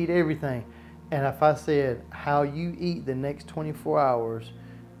that you eat, everything. And if I said how you eat the next 24 hours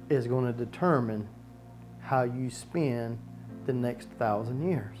is going to determine how you spend the next 1,000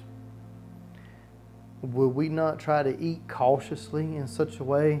 years. Will we not try to eat cautiously in such a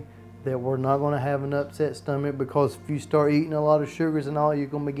way that we're not going to have an upset stomach? Because if you start eating a lot of sugars and all, you're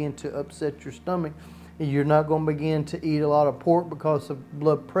going to begin to upset your stomach. You're not going to begin to eat a lot of pork because of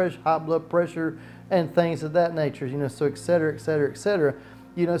blood pressure, high blood pressure, and things of that nature. So et cetera, et cetera, et cetera.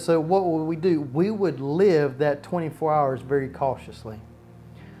 So what would we do? We would live that 24 hours very cautiously.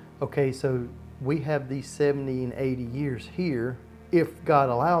 Okay, so we have these 70 and 80 years here, if God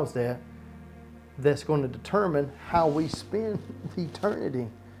allows that, that's going to determine how we spend eternity.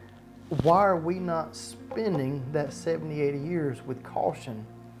 Why are we not spending that 70, 80 years with caution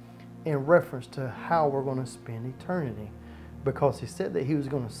in reference to how we're going to spend eternity? Because he said that he was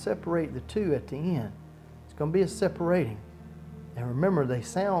going to separate the two at the end. It's going to be a separating. And remember, they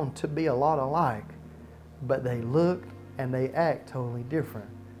sound to be a lot alike, but they look and they act totally different.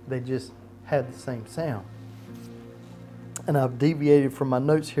 They just have the same sound. And I've deviated from my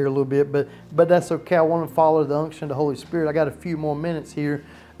notes here a little bit, but that's okay. I want to follow the unction of the Holy Spirit. I got a few more minutes here,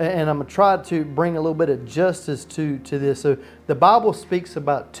 and I'm going to try to bring a little bit of justice to this. So the Bible speaks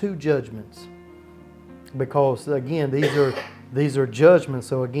about two judgments, because again, these are judgments.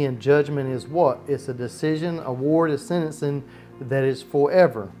 So again, judgment is what? It's a decision, award, a sentencing that is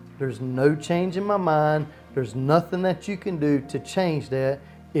forever. There's no change in my mind. There's nothing that you can do to change that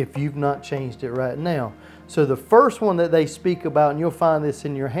if you've not changed it right now. So the first one that they speak about, and you'll find this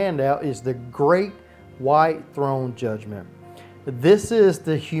in your handout, is the Great White Throne Judgment. This is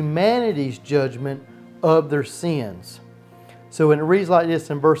the humanity's judgment of their sins. So it reads like this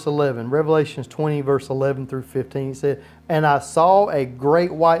in verse 11, Revelations 20, verse 11 through 15. He said, "And I saw a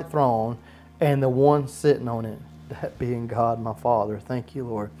great white throne, and the one sitting on it, that being God my Father." Thank you,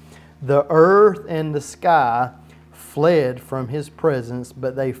 Lord. "The earth and the sky fled from his presence,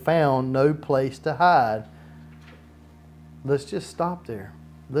 but they found no place to hide." Let's just stop there.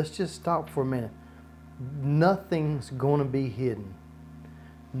 Let's just stop for a minute. Nothing's going to be hidden.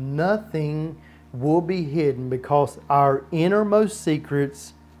 Nothing will be hidden, because our innermost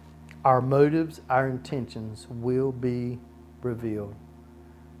secrets, our motives, our intentions will be revealed.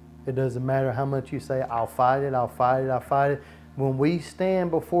 It doesn't matter how much you say, "I'll fight it, I'll fight it, I'll fight it." When we stand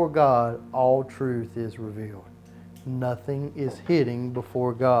before God, all truth is revealed. Nothing is hidden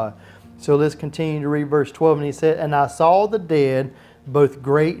before God. So let's continue to read verse 12. And he said, "And I saw the dead, both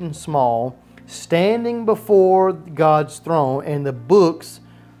great and small, standing before God's throne, and the books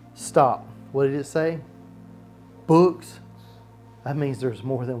stopped." What did it say? Books. That means there's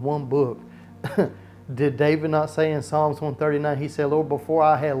more than one book. Did David not say in Psalms 139, he said, "Lord, before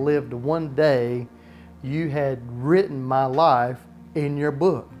I had lived one day, you had written my life in your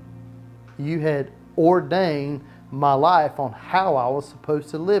book. You had ordained my life on how I was supposed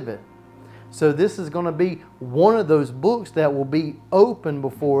to live it." So this is going to be one of those books that will be open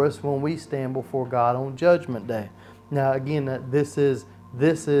before us when we stand before God on Judgment Day. Now again, this is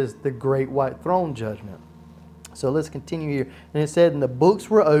the Great White Throne Judgment. So let's continue here. And it said, "And the books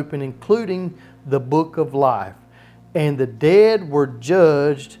were open, including the book of life. And the dead were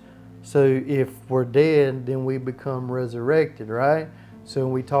judged." So if we're dead, then we become resurrected, right? So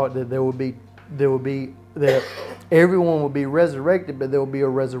we talked that there will be that everyone will be resurrected, but there will be a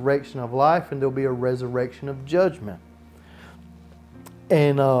resurrection of life, and there will be a resurrection of judgment.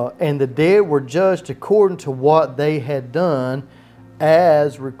 And the dead were judged according to what they had done,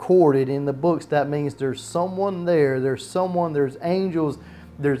 as recorded in the books. That means there's someone there. There's angels.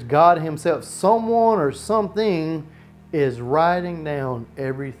 There's God Himself. Someone or something is writing down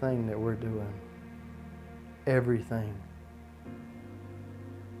everything that we're doing. Everything.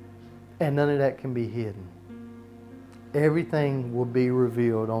 And none of that can be hidden. Everything will be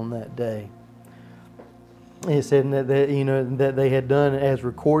revealed on that day. It said that they had done as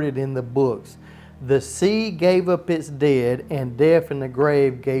recorded in the books. The sea gave up its dead, and death and the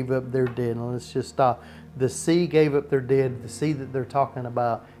grave gave up their dead. Now let's just stop. The sea gave up their dead. The sea that they're talking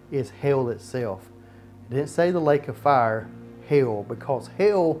about is hell itself. It didn't say the lake of fire, hell, because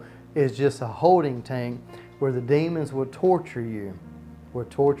hell is just a holding tank where the demons will torture you. Will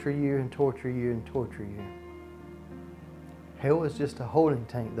torture you and torture you and torture you. Hell is just a holding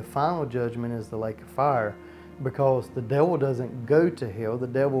tank. The final judgment is the lake of fire, because the devil doesn't go to hell. The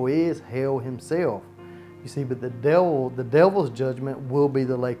devil is hell himself. You see, but the devil's judgment will be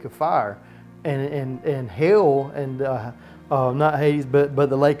the lake of fire. And hell, and not Hades, but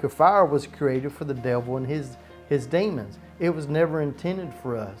the lake of fire was created for the devil and his demons. It was never intended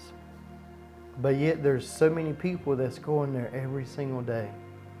for us. But yet there's so many people that's going there every single day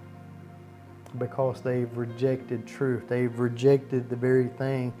because they've rejected truth. They've rejected the very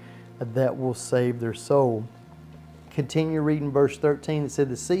thing that will save their soul. Continue reading verse 13. It said,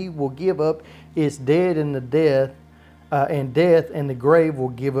 the sea will give up its dead, and death and the grave will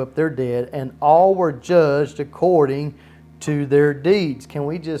give up their dead, and all were judged according to their deeds. Can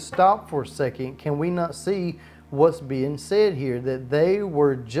we just stop for a second? Can we not see what's being said here? That they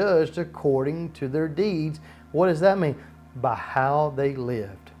were judged according to their deeds. What does that mean? By how they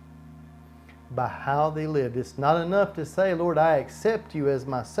lived. By how they lived. It's not enough to say, Lord, I accept you as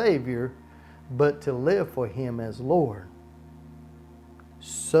my Savior, but to live for Him as Lord.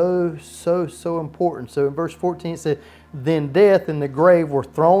 So important. So in verse 14 it said, then death and the grave were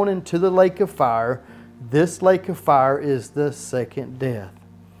thrown into the lake of fire. This lake of fire is the second death.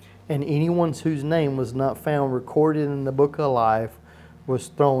 And anyone whose name was not found recorded in the book of life was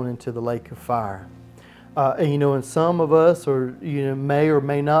thrown into the lake of fire. And some of us may or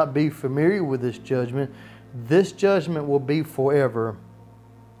may not be familiar with this judgment. This judgment will be forever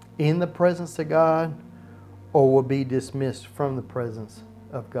in the presence of God, or will be dismissed from the presence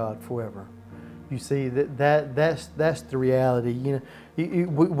of God forever. You see, that's the reality.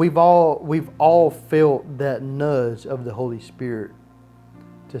 We've all felt that nudge of the Holy Spirit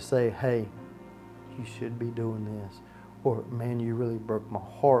to say, hey, you should be doing this. Or, man, you really broke my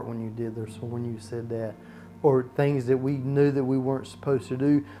heart when you did this, or when you said that. Or things that we knew that we weren't supposed to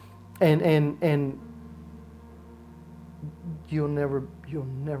do. And you'll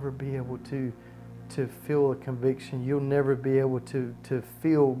never be able to feel a conviction. You'll never be able to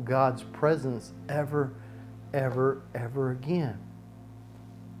feel God's presence ever again.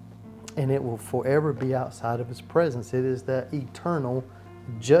 And it will forever be outside of His presence. It is that eternal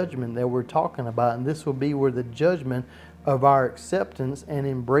judgment that we're talking about. And this will be where the judgment of our acceptance and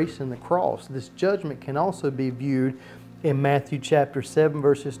embracing the cross. This judgment can also be viewed in Matthew chapter 7,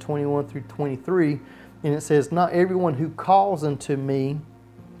 verses 21 through 23. And it says, not everyone who calls unto me,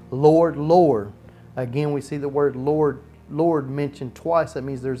 Lord, Lord. Again, we see the word Lord, Lord mentioned twice. That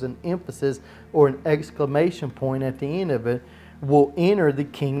means there's an emphasis or an exclamation point at the end of it, will enter the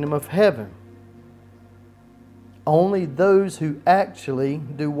kingdom of heaven. Only those who actually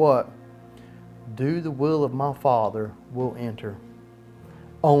do what? Do the will of my Father will enter.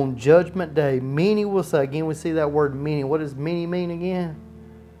 On judgment day, many will say, again we see that word many. What does many mean again?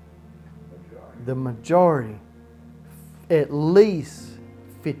 The majority. At least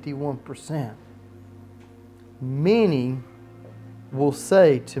 51%. Many will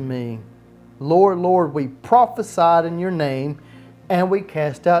say to me, Lord, Lord, we prophesied in your name, and we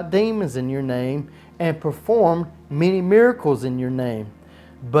cast out demons in your name, and performed many miracles in your name.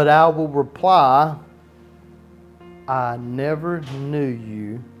 But I will reply, I never knew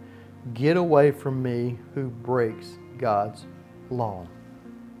you. Get away from me, who breaks God's law.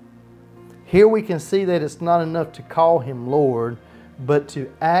 Here we can see that it's not enough to call Him Lord, but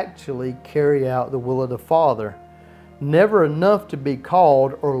to actually carry out the will of the Father. Never enough to be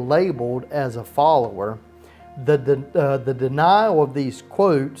called or labeled as a follower. The denial of these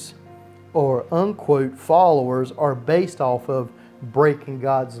quotes or unquote followers are based off of breaking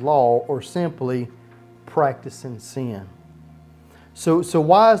God's law or simply practicing sin. So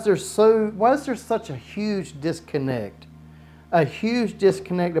why is there such a huge disconnect? A huge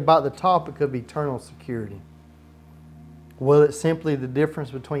disconnect about the topic of eternal security. Well, it's simply the difference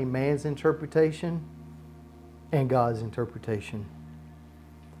between man's interpretation and God's interpretation.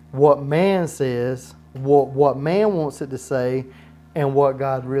 what man says, what man wants it to say, and what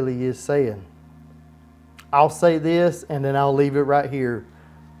God really is saying. I'll say this and then I'll leave it right here.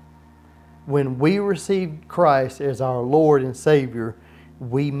 When we received Christ as our Lord and Savior,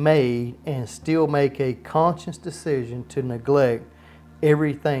 we made and still make a conscious decision to neglect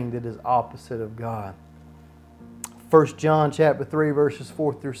everything that is opposite of God. 1 John chapter 3 verses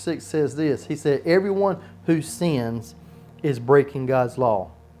 4 through 6 says this. He said, everyone who sins is breaking God's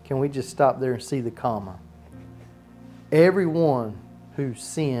law. Can we just stop there and see the comma? Everyone who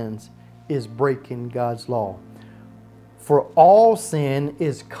sins is breaking God's law. For all sin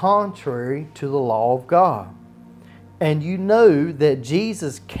is contrary to the law of God. And you know that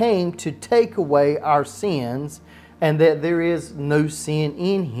Jesus came to take away our sins and that there is no sin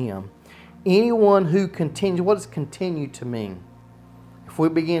in Him. Anyone who continues, what does continue to mean? If we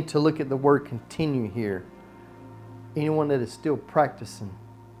begin to look at the word continue here, anyone that is still practicing,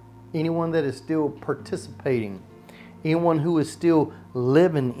 anyone that is still participating, anyone who is still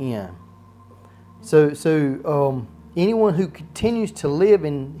living in. So anyone who continues to live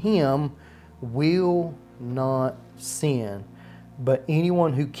in Him will not sin. But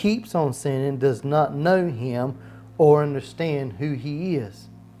anyone who keeps on sinning does not know Him or understand who He is.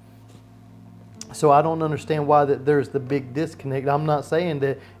 So I don't understand why that there's the big disconnect. I'm not saying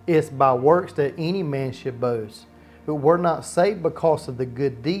that it's by works that any man should boast. But we're not saved because of the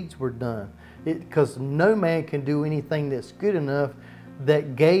good deeds we're done. Because no man can do anything that's good enough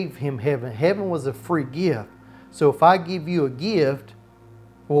that gave him heaven. Heaven was a free gift. So if I give you a gift,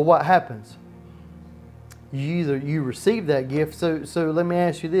 well, what happens? You receive that gift. So let me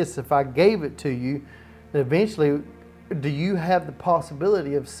ask you this. If I gave it to you, eventually, do you have the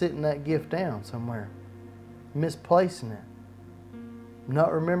possibility of sitting that gift down somewhere? Misplacing it?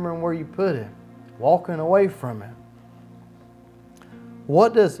 Not remembering where you put it? Walking away from it?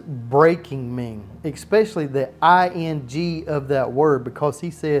 What does breaking mean? Especially the ing of that word, because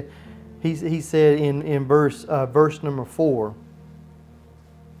he said in verse number 4.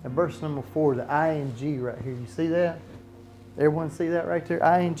 In verse number 4, the ing right here. You see that? Everyone see that right there?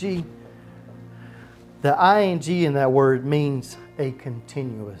 Ing. The ing in that word means a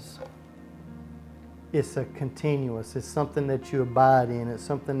continuous. It's a continuous. It's something that you abide in. It's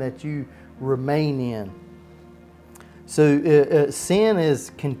something that you remain in. So sin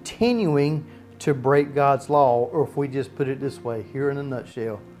is continuing to break God's law, or if we just put it this way, here in a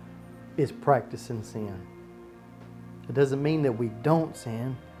nutshell, is practicing sin. It doesn't mean that we don't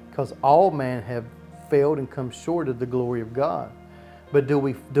sin, because all men have failed and come short of the glory of God. But do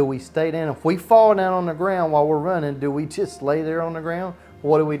we stay down? If we fall down on the ground while we're running, do we just lay there on the ground?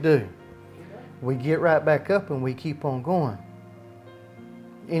 What do? We get right back up and we keep on going.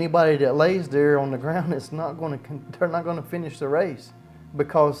 Anybody that lays there on the ground, they're not going to finish the race,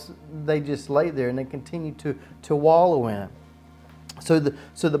 because they just lay there and they continue to wallow in it. So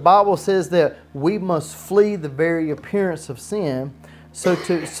the Bible says that we must flee the very appearance of sin. So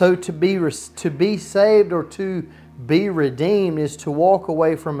to be saved or to be redeemed is to walk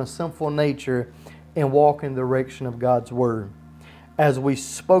away from a sinful nature and walk in the direction of God's Word. As we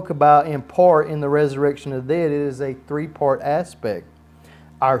spoke about in part in the resurrection of the dead, it is a three-part aspect.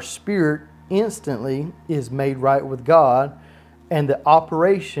 Our spirit instantly is made right with God, and the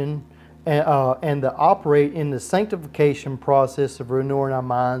operation and the operate in the sanctification process of renewing our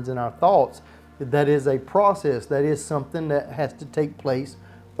minds and our thoughts. That is a process. That is something that has to take place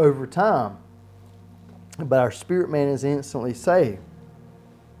over time. But our spirit man is instantly saved.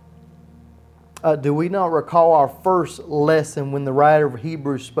 Do we not recall our first lesson when the writer of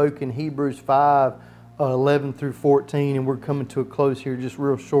Hebrews spoke in Hebrews 5, 11 through 14, and we're coming to a close here just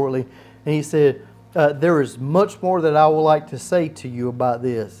real shortly. And he said, there is much more that I would like to say to you about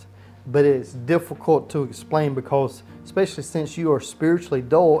this, but it's difficult to explain because, especially since you are spiritually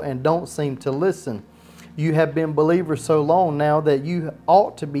dull and don't seem to listen. You have been believers so long now that you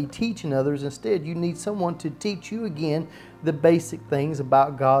ought to be teaching others. Instead, you need someone to teach you again the basic things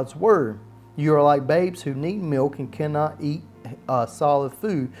about God's Word. You are like babes who need milk and cannot eat solid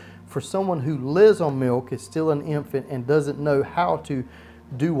food. For someone who lives on milk is still an infant and doesn't know how to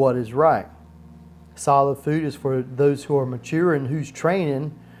do what is right. Solid food is for those who are mature and whose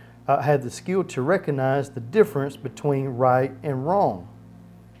training have the skill to recognize the difference between right and wrong.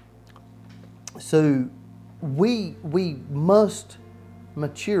 So we must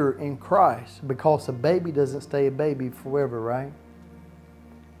mature in Christ, because a baby doesn't stay a baby forever, right?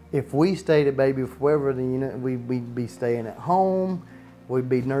 If we stayed a baby forever, then we'd be staying at home, we'd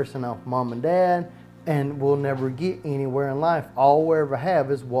be nursing off mom and dad, and we'll never get anywhere in life. All we'll ever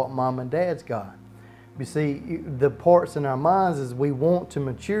have is what mom and dad's got. You see, the parts in our minds is we want to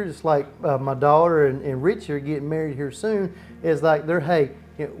mature, just like my daughter and Richie are getting married here soon. It's like hey,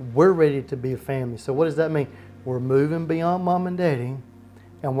 we're ready to be a family. So what does that mean? We're moving beyond mom and daddy,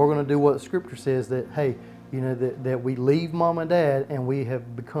 and we're going to do what the scripture says, that, hey, that we leave mom and dad and we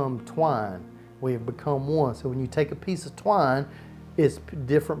have become twine. We have become one. So when you take a piece of twine, it's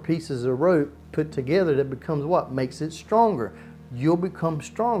different pieces of rope put together that becomes what? Makes it stronger. You'll become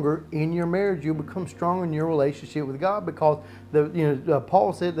stronger in your marriage. You'll become stronger in your relationship with God, because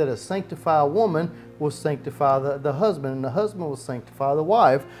Paul said that a sanctified woman will sanctify the husband, and the husband will sanctify the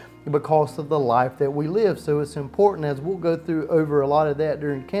wife, because of the life that we live. So it's important, as we'll go through over a lot of that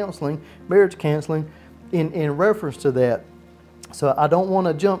during counseling, marriage counseling, in reference to that. So I don't want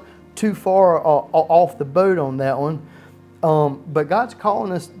to jump too far off the boat on that one. But God's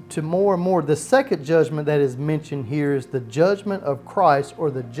calling us to more and more. The second judgment that is mentioned here is the judgment of Christ,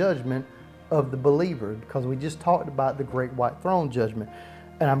 or the judgment of the believer, because we just talked about the great white throne judgment.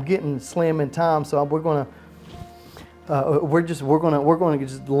 And I'm getting slim in time, so we're going to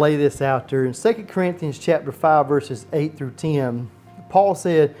just lay this out there. In 2 Corinthians chapter 5, verses 8 through 10, Paul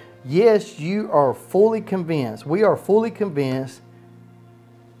said, "Yes, you are fully convinced. We are fully convinced,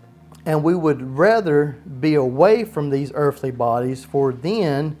 and we would rather be away from these earthly bodies, for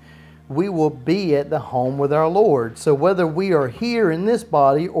then we will be at the home with our Lord. So whether we are here in this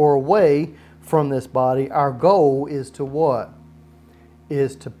body or away from this body, our goal is to what?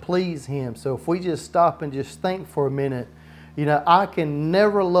 Is to please Him." So if we just stop and just think for a minute, I can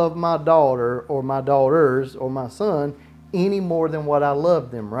never love my daughter or my daughters or my son any more than what I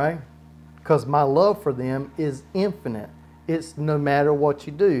love them, right? Because my love for them is infinite. It's no matter what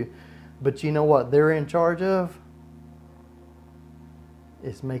you do. But you know what they're in charge of?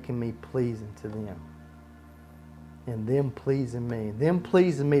 It's making me pleasing to them. And them pleasing me. Them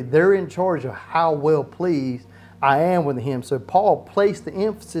pleasing me. They're in charge of how well pleased I am with Him. So Paul placed the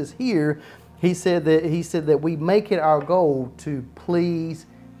emphasis here. He said that we make it our goal to please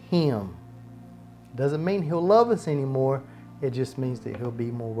Him. Doesn't mean He'll love us anymore. It just means that He'll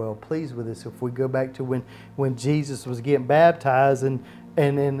be more well pleased with us. If we go back to when Jesus was getting baptized, and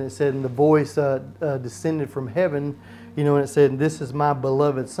then it said, and the voice descended from heaven, and it said, "This is my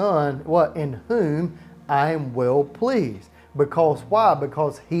beloved Son, what? In whom I am well pleased." Because why?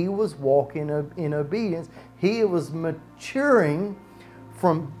 Because He was walking in obedience. He was maturing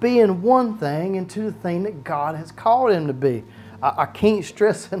from being one thing into the thing that God has called him to be. I can't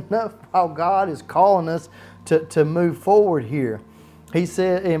stress enough how God is calling us to move forward here. He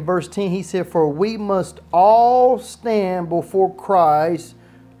said in verse 10, he said, "For we must all stand before Christ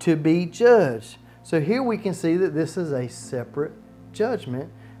to be judged." So here we can see that this is a separate judgment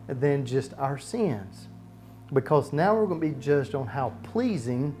than just our sins. Because now we're going to be judged on how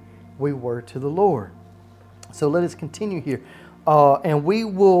pleasing we were to the Lord. So let us continue here. "And we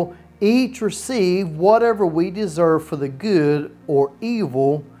will each receive whatever we deserve for the good or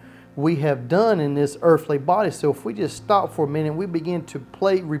evil we have done in this earthly body." So if we just stop for a minute, we begin to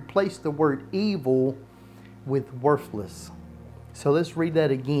replace the word evil with worthless. So let's read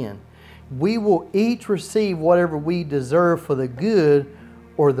that again. "We will each receive whatever we deserve for the good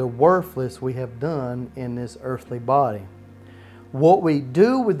or the worthless we have done in this earthly body. What we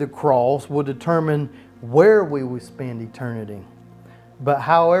do with the cross will determine where we will spend eternity. But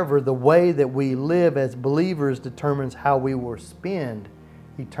however, the way that we live as believers determines how we will spend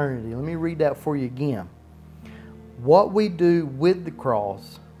eternity. Let me read that for you again. What we do with the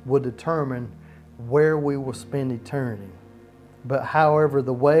cross will determine where we will spend eternity. But however,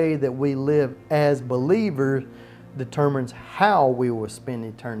 the way that we live as believers determines how we will spend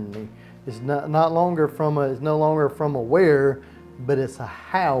eternity. It's no longer from a where, but it's a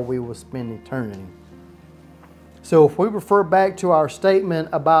how we will spend eternity. So if we refer back to our statement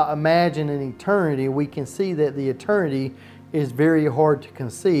about imagining eternity, we can see that the eternity is very hard to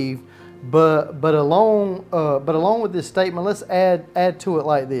conceive. But along with this statement, let's add to it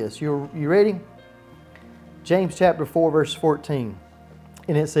like this. You ready? James chapter 4, verse 14.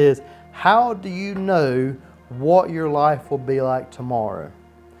 And it says, "How do you know what your life will be like tomorrow?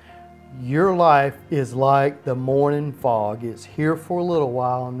 Your life is like the morning fog. It's here for a little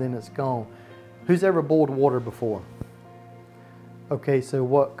while and then it's gone." Who's ever boiled water before? Okay, so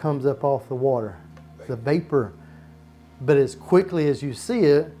what comes up off the water? The vapor. But as quickly as you see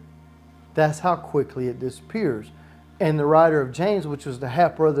it, that's how quickly it disappears. And the writer of James, which was the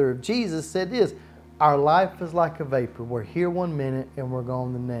half-brother of Jesus, said this: our life is like a vapor. We're here one minute and we're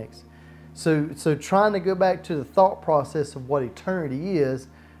gone the next. So trying to go back to the thought process of what eternity is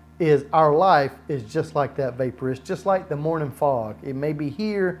our life is just like that vapor. It's just like the morning fog. It may be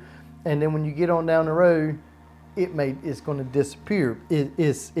here and then when you get on down the road, it's going to disappear.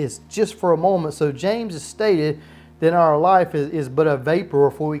 It's just for a moment. So James has stated that our life is but a vapor, or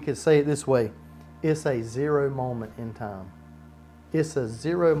if we could say it this way, it's a zero moment in time. It's a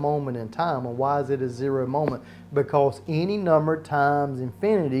zero moment in time. And why is it a zero moment? Because any number times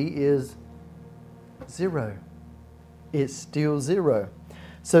infinity is zero. It's still zero.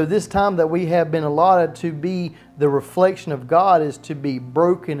 So this time that we have been allotted to be the reflection of God is to be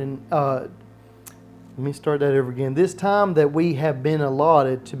broken and let me start that over again. This time that we have been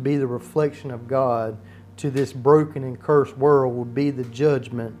allotted to be the reflection of God to this broken and cursed world will be the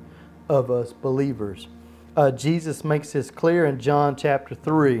judgment of us believers. Jesus makes this clear in John chapter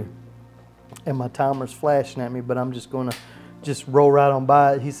 3. And my timer's flashing at me, but I'm just going to roll right on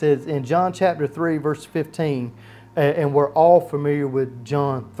by it. He says in John chapter 3, verse 15, and we're all familiar with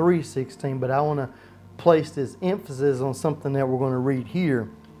John 3:16, but I want to place this emphasis on something that we're going to read here.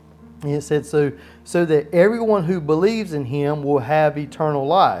 And it said, so that everyone who believes in him will have eternal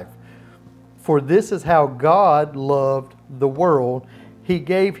life. For this is how God loved the world. He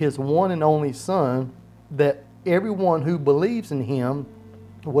gave his one and only Son, that everyone who believes in him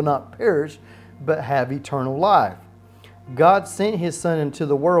will not perish, but have eternal life. God sent his Son into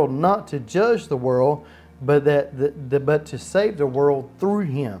the world not to judge the world, but to save the world through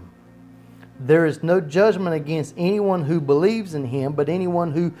him. There is no judgment against anyone who believes in him, but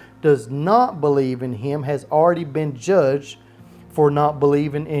anyone who does not believe in him has already been judged for not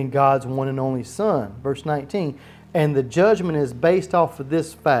believing in God's one and only Son. Verse 19, and the judgment is based off of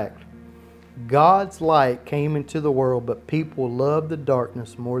this fact. God's light came into the world, but people loved the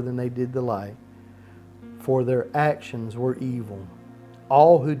darkness more than they did the light, for their actions were evil.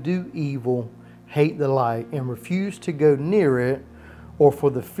 All who do evil hate the light and refuse to go near it, or for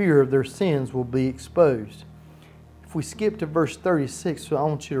the fear of their sins will be exposed. If we skip to verse 36, so I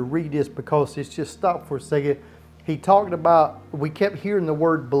want you to read this because it's just stopped for a second. He talked about, we kept hearing the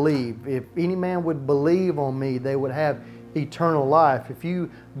word believe. If any man would believe on me, they would have eternal life. If you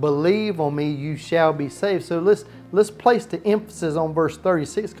believe on me, you shall be saved. So let's place the emphasis on verse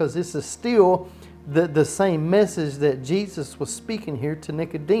 36 because this is still the same message that Jesus was speaking here to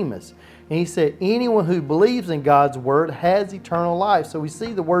Nicodemus. And he said, anyone who believes in God's word has eternal life. So we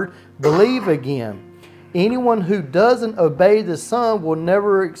see the word believe again. Anyone who doesn't obey the Son will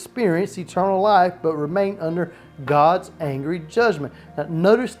never experience eternal life, but remain under God's angry judgment. Now,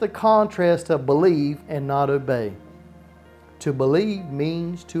 notice the contrast of believe and not obey. To believe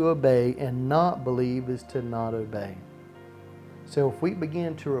means to obey, and not believe is to not obey. So if we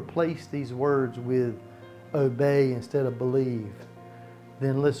begin to replace these words with obey instead of believe,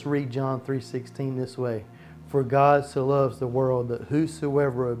 then let's read John 3:16 this way. For God so loves the world that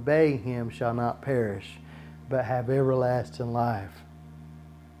whosoever obey him shall not perish, but have everlasting life.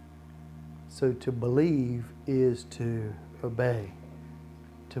 So to believe is to obey.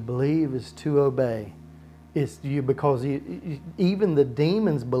 To believe is to obey. It's you because even the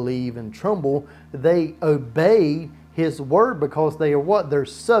demons believe and tremble. They obey his word because they are what? They're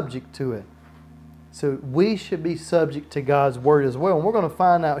subject to it. So we should be subject to God's word as well. And we're going to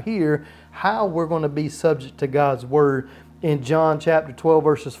find out here how we're going to be subject to God's word in John chapter 12,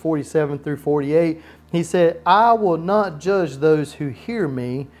 verses 47 through 48. He said, I will not judge those who hear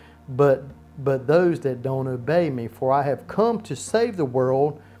me, but those that don't obey me. For I have come to save the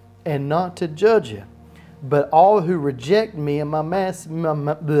world and not to judge it. But all who reject me and my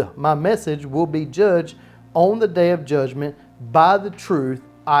message will be judged on the day of judgment by the truth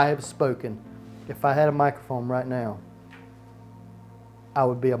I have spoken. If I had a microphone right now, I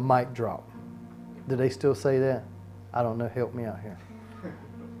would be a mic drop. Do they still say that? I don't know. Help me out here.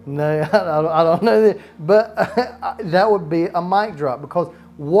 No, I don't know that. But that would be a mic drop, because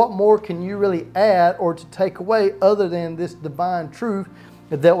what more can you really add or to take away other than this divine truth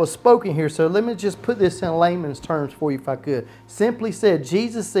that was spoken here? So let me just put this in layman's terms for you if I could. Simply said,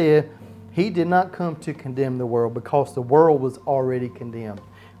 Jesus said he did not come to condemn the world because the world was already condemned.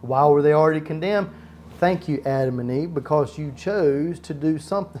 Why were they already condemned? Thank you, Adam and Eve, because you chose to do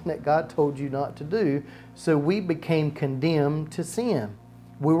something that God told you not to do. So we became condemned to sin.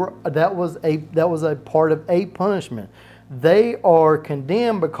 That was a part of a punishment. They are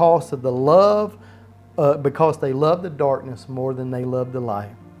condemned because of the love, because they love the darkness more than they love the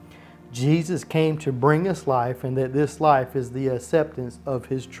light. Jesus came to bring us life, and that this life is the acceptance of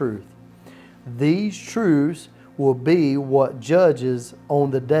his truth. These truths will be what judges on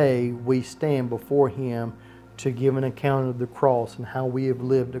the day we stand before him to give an account of the cross and how we have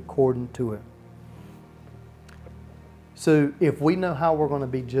lived according to it. So if we know how we're going to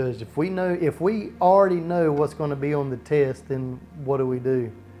be judged, if we already know what's going to be on the test, then what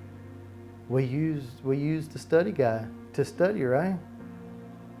do? We use the study guide to study, right?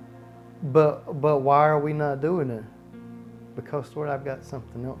 But why are we not doing it? Because, Lord, I've got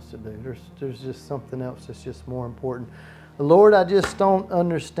something else to do. There's just something else that's just more important. Lord, I just don't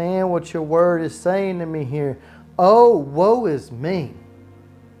understand what your word is saying to me here. Oh, woe is me.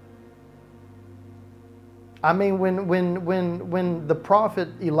 I mean, when the prophet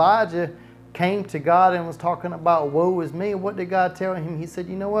Elijah came to God and was talking about woe is me, what did God tell him? He said,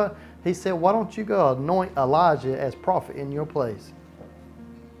 you know what? He said, why don't you go anoint Elijah as prophet in your place?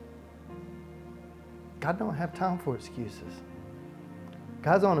 God don't have time for excuses.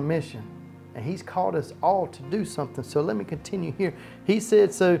 God's on a mission, and He's called us all to do something. So let me continue here. He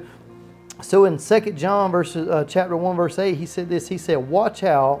said, so in 2 John chapter 1, verse 8, he said this. He said, watch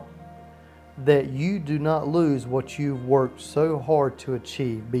out that you do not lose what you've worked so hard to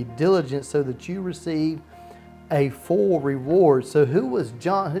achieve. Be diligent so that you receive a full reward. So who was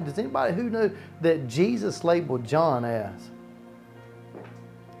John? Does anybody who know that Jesus labeled John as?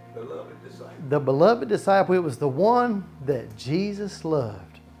 Beloved disciple. The beloved disciple. It was the one that Jesus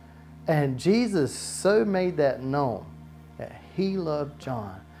loved. And Jesus so made that known that He loved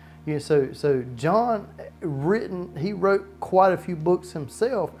John. You know, so John he wrote quite a few books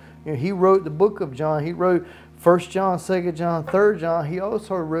himself. You know, he wrote the book of John. He wrote 1 John, 2 John, 3 John. He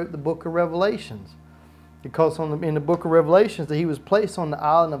also wrote the book of Revelations. Because in the book of Revelations, that he was placed on the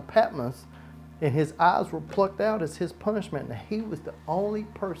island of Patmos, and his eyes were plucked out as his punishment. And he was the only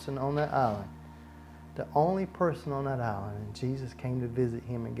person on that island. The only person on that island. And Jesus came to visit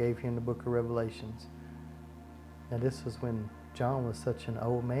him and gave him the book of Revelations. Now this was when John was such an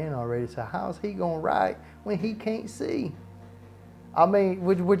old man already. So how's he going to write when he can't see? I mean,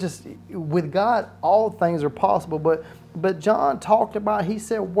 we're just, with God, all things are possible. But John talked about, he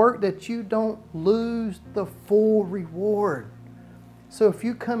said, work that you don't lose the full reward. So if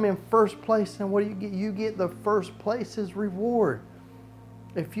you come in first place, then what do you get? You get the first place's reward.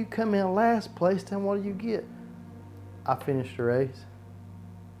 If you come in last place, then what do you get? I finished the race.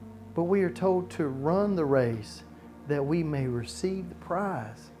 But we are told to run the race that we may receive the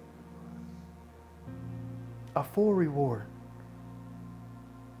prize. A full reward.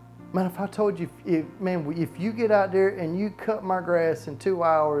 Man, if I told you, if you get out there and you cut my grass in 2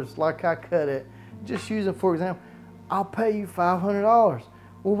 hours like I cut it, just use it for example, I'll pay you $500. Well,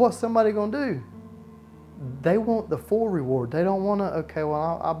 what's somebody going to do? They want the full reward. They don't want to, okay,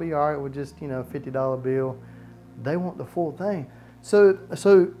 well, I'll be all right with just, a $50 bill. They want the full thing. So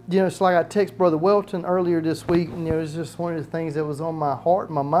it's like I text Brother Welton earlier this week, and it was just one of the things that was on my heart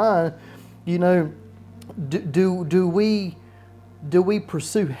and my mind. Do we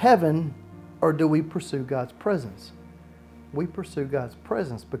pursue heaven, or do we pursue God's presence? We pursue God's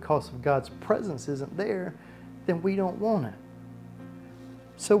presence, because if God's presence isn't there, then we don't want it.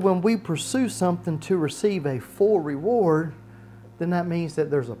 So when we pursue something to receive a full reward, then that means that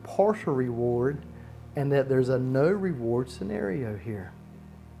there's a partial reward and that there's a no reward scenario here.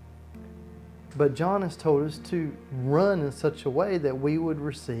 But John has told us to run in such a way that we would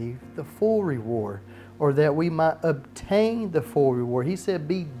receive the full reward, or that we might obtain the full reward. He said,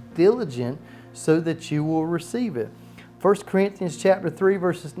 be diligent so that you will receive it. 1 Corinthians chapter 3,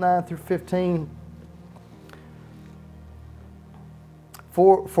 verses 9 through 15.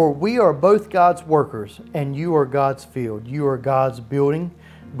 For we are both God's workers, and you are God's field. You are God's building.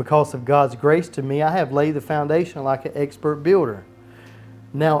 Because of God's grace to me, I have laid the foundation like an expert builder.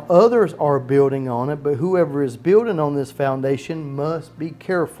 Now others are building on it, but whoever is building on this foundation must be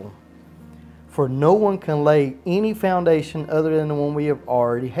careful. For no one can lay any foundation other than the one we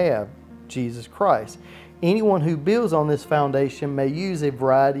already have, Jesus Christ. Anyone who builds on this foundation may use a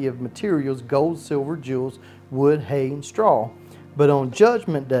variety of materials, gold, silver, jewels, wood, hay, and straw. But on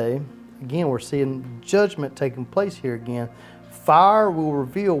Judgment Day, again, we're seeing judgment taking place here again. Fire will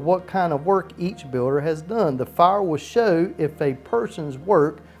reveal what kind of work each builder has done. The fire will show if a person's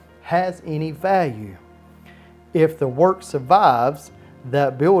work has any value. If the work survives,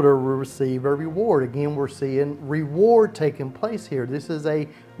 that builder will receive a reward. Again, we're seeing reward taking place here. This is a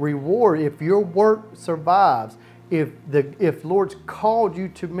reward. If your work survives, if Lord's called you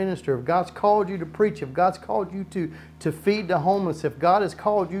to minister, if God's called you to preach, if God's called you to feed the homeless, if God has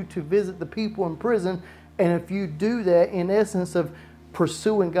called you to visit the people in prison, and if you do that in essence of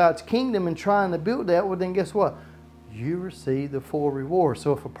pursuing God's kingdom and trying to build that, well then guess what? You receive the full reward.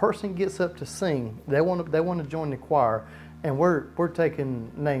 So if a person gets up to sing, they want to join the choir, and we're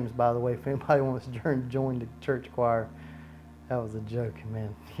taking names, by the way, if anybody wants to join the church choir. That was a joke,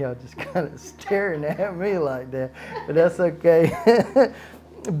 man. Y'all just kind of staring at me like that. But that's okay.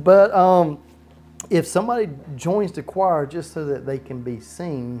 But If somebody joins the choir just so that they can be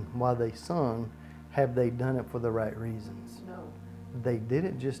seen while they sung, have they done it for the right reasons? No. They did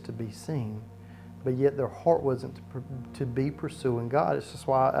it just to be seen, but yet their heart wasn't to be pursuing God. It's just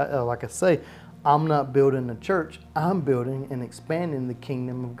why, like I say, I'm not building a church. I'm building and expanding the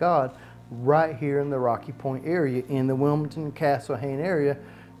kingdom of God right here in the Rocky Point area, in the Wilmington, Castle Hayne area,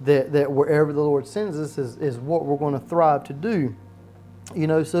 that wherever the Lord sends us is what we're going to thrive to do. You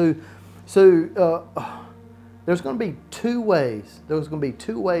know, so there's going to be two ways. There's going to be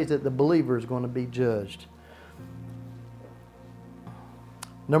two ways that the believer is going to be judged.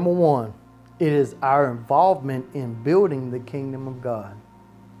 Number one, it is our involvement in building the kingdom of God.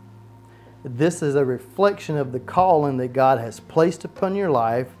 This is a reflection of the calling that God has placed upon your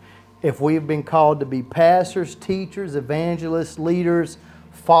life. If we have been called to be pastors, teachers, evangelists, leaders,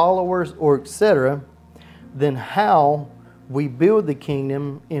 followers, or etc., then how we build the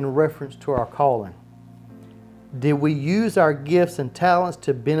kingdom in reference to our calling. Did we use our gifts and talents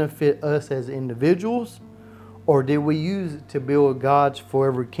to benefit us as individuals, or did we use it to build God's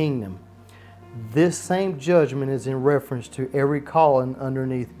forever kingdom? This same judgment is in reference to every calling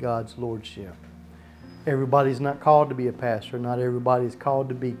underneath God's lordship. Everybody's not called to be a pastor. Not everybody's called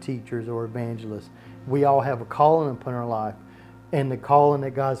to be teachers or evangelists. We all have a calling upon our life. And the calling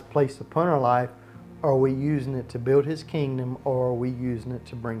that God's placed upon our life, are we using it to build His kingdom, or are we using it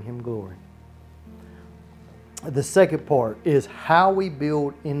to bring Him glory? The second part is how we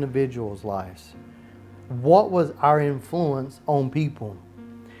build individuals' lives. What was our influence on people?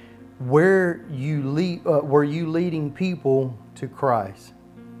 Were you leading people to Christ?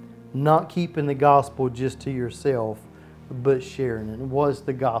 Not keeping the gospel just to yourself, but sharing it. What does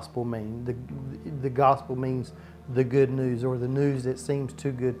the gospel mean? The gospel means the good news, or the news that seems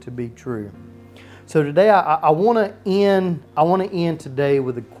too good to be true. So today I want to end today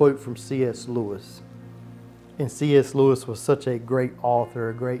with a quote from C.S. Lewis. And C.S. Lewis was such a great author,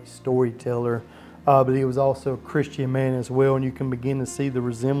 a great storyteller, but he was also a Christian man as well. And you can begin to see the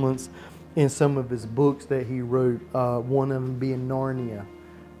resemblance in some of his books that he wrote. One of them being Narnia,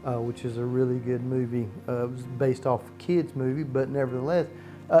 which is a really good movie. It was based off a kid's movie, but nevertheless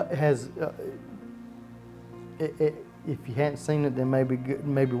has. If you hadn't seen it, then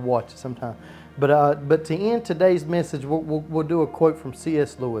maybe watch it sometime. But to end today's message, we'll do a quote from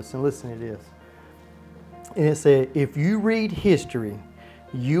C.S. Lewis, and listen to this. And it said, "If you read history,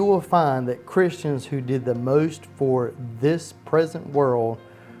 you will find that Christians who did the most for this present world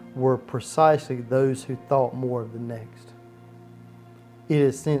were precisely those who thought more of the next. It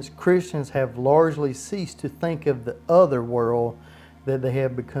is since Christians have largely ceased to think of the other world that they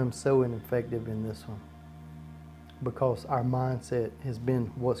have become so ineffective in this one. Because our mindset has been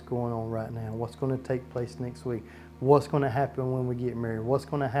what's going on right now, what's going to take place next week, what's going to happen when we get married, what's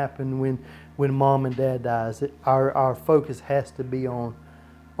going to happen when mom and dad dies. Our focus has to be on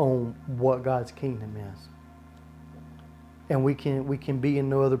what God's kingdom is. And we can be in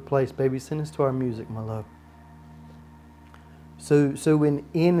no other place. Baby, send us to our music, my love. So in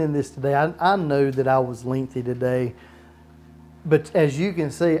ending this today, I know that I was lengthy today, but as you can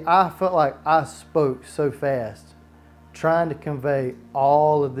see, I felt like I spoke so fast, trying to convey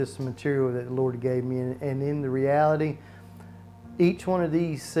all of this material that the Lord gave me. And in the reality, each one of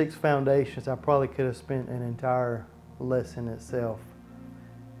these 6 foundations, I probably could have spent an entire lesson itself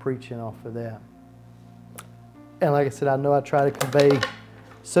preaching off of that. And like I said, I know I try to convey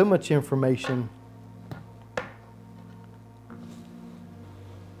so much information.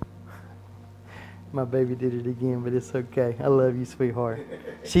 My baby did it again, but it's okay. I love you, sweetheart.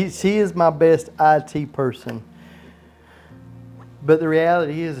 She is my best IT person. But the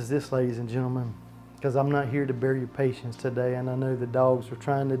reality is this, ladies and gentlemen, because I'm not here to bear your patience today, and I know the dogs are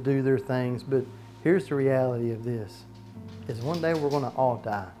trying to do their things, but here's the reality of this, is one day we're going to all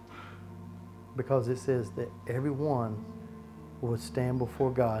die. Because it says that everyone would stand before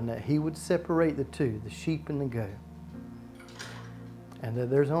God, and that He would separate the two, the sheep and the goat. And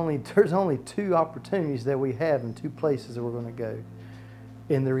that there's only 2 opportunities that we have, and 2 places that we're going to go.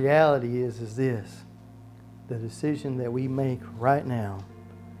 And the reality is this. The decision that we make right now,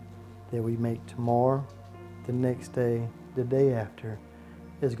 that we make tomorrow, the next day, the day after,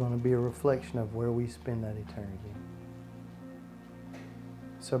 is going to be a reflection of where we spend that eternity.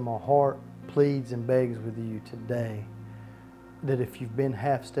 So my heart pleads and begs with you today that if you've been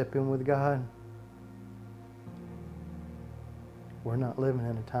half-stepping with God, we're not living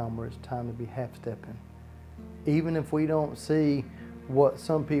in a time where it's time to be half-stepping. Even if we don't see what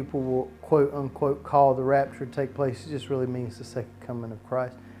some people will quote-unquote call the rapture to take place, it just really means the second coming of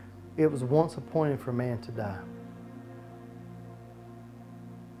Christ. It was once appointed for man to die.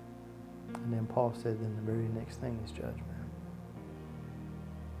 And then Paul said, then the very next thing is judgment.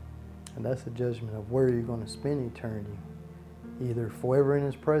 And that's the judgment of where you're going to spend eternity, either forever in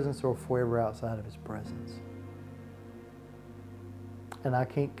His presence or forever outside of His presence. And I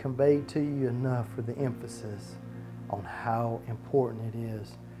can't convey to you enough for the emphasis on how important it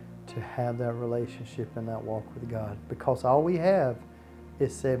is to have that relationship and that walk with God. Because all we have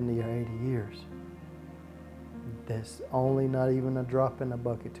is 70 or 80 years. That's only not even a drop in the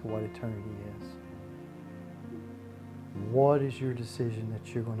bucket to what eternity is. What is your decision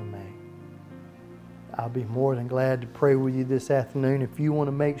that you're going to make? I'll be more than glad to pray with you this afternoon if you want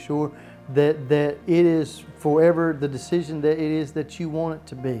to make sure that it is forever the decision that it is that you want it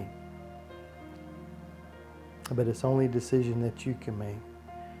to be. But it's only a decision that you can make,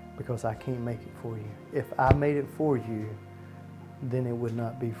 because I can't make it for you. If I made it for you, then it would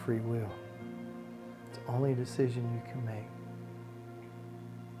not be free will. It's only a decision you can make.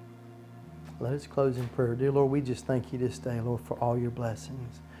 Let us close in prayer. Dear Lord, we just thank you this day, Lord, for all your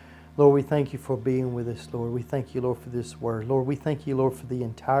blessings. Lord, we thank you for being with us, Lord. We thank you, Lord, for this word. Lord, we thank you, Lord, for the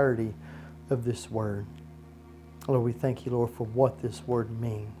entirety of this word. Lord, we thank you, Lord, for what this word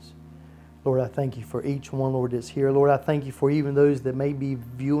means. Lord, I thank you for each one, Lord, that's here. Lord, I thank you for even those that may be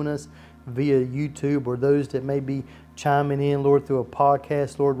viewing us via YouTube, or those that may be chiming in, Lord, through a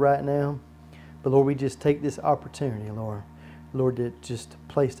podcast, Lord, right now. But Lord, we just take this opportunity, Lord, that just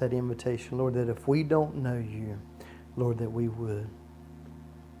place that invitation, Lord, that if we don't know you, Lord, that we would.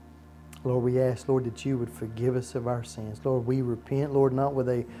 Lord, we ask, Lord, that you would forgive us of our sins. Lord, we repent, Lord, not with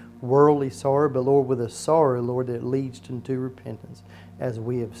a worldly sorrow, but Lord, with a sorrow, Lord, that leads into repentance, as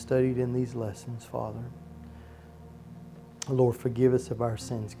we have studied in these lessons, Father. Lord, forgive us of our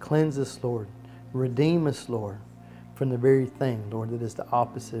sins. Cleanse us, Lord. Redeem us, Lord, from the very thing, Lord, that is the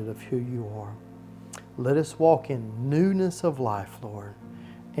opposite of who you are. Let us walk in newness of life, Lord,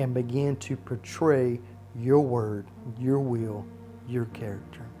 and begin to portray your word, your will, your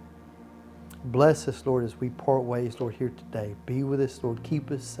character. Bless us, Lord, as we part ways, Lord, here today. Be with us, Lord. Keep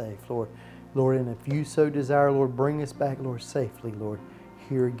us safe, Lord. Lord, and if you so desire, Lord, bring us back, Lord, safely, Lord,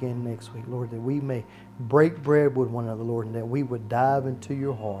 here again next week, Lord, that we may break bread with one another, Lord, and that we would dive into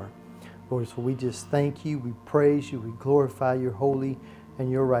your heart. Lord, so we just thank you, we praise you, we glorify your holy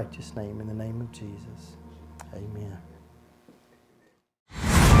and your righteous name, in the name of Jesus. Amen.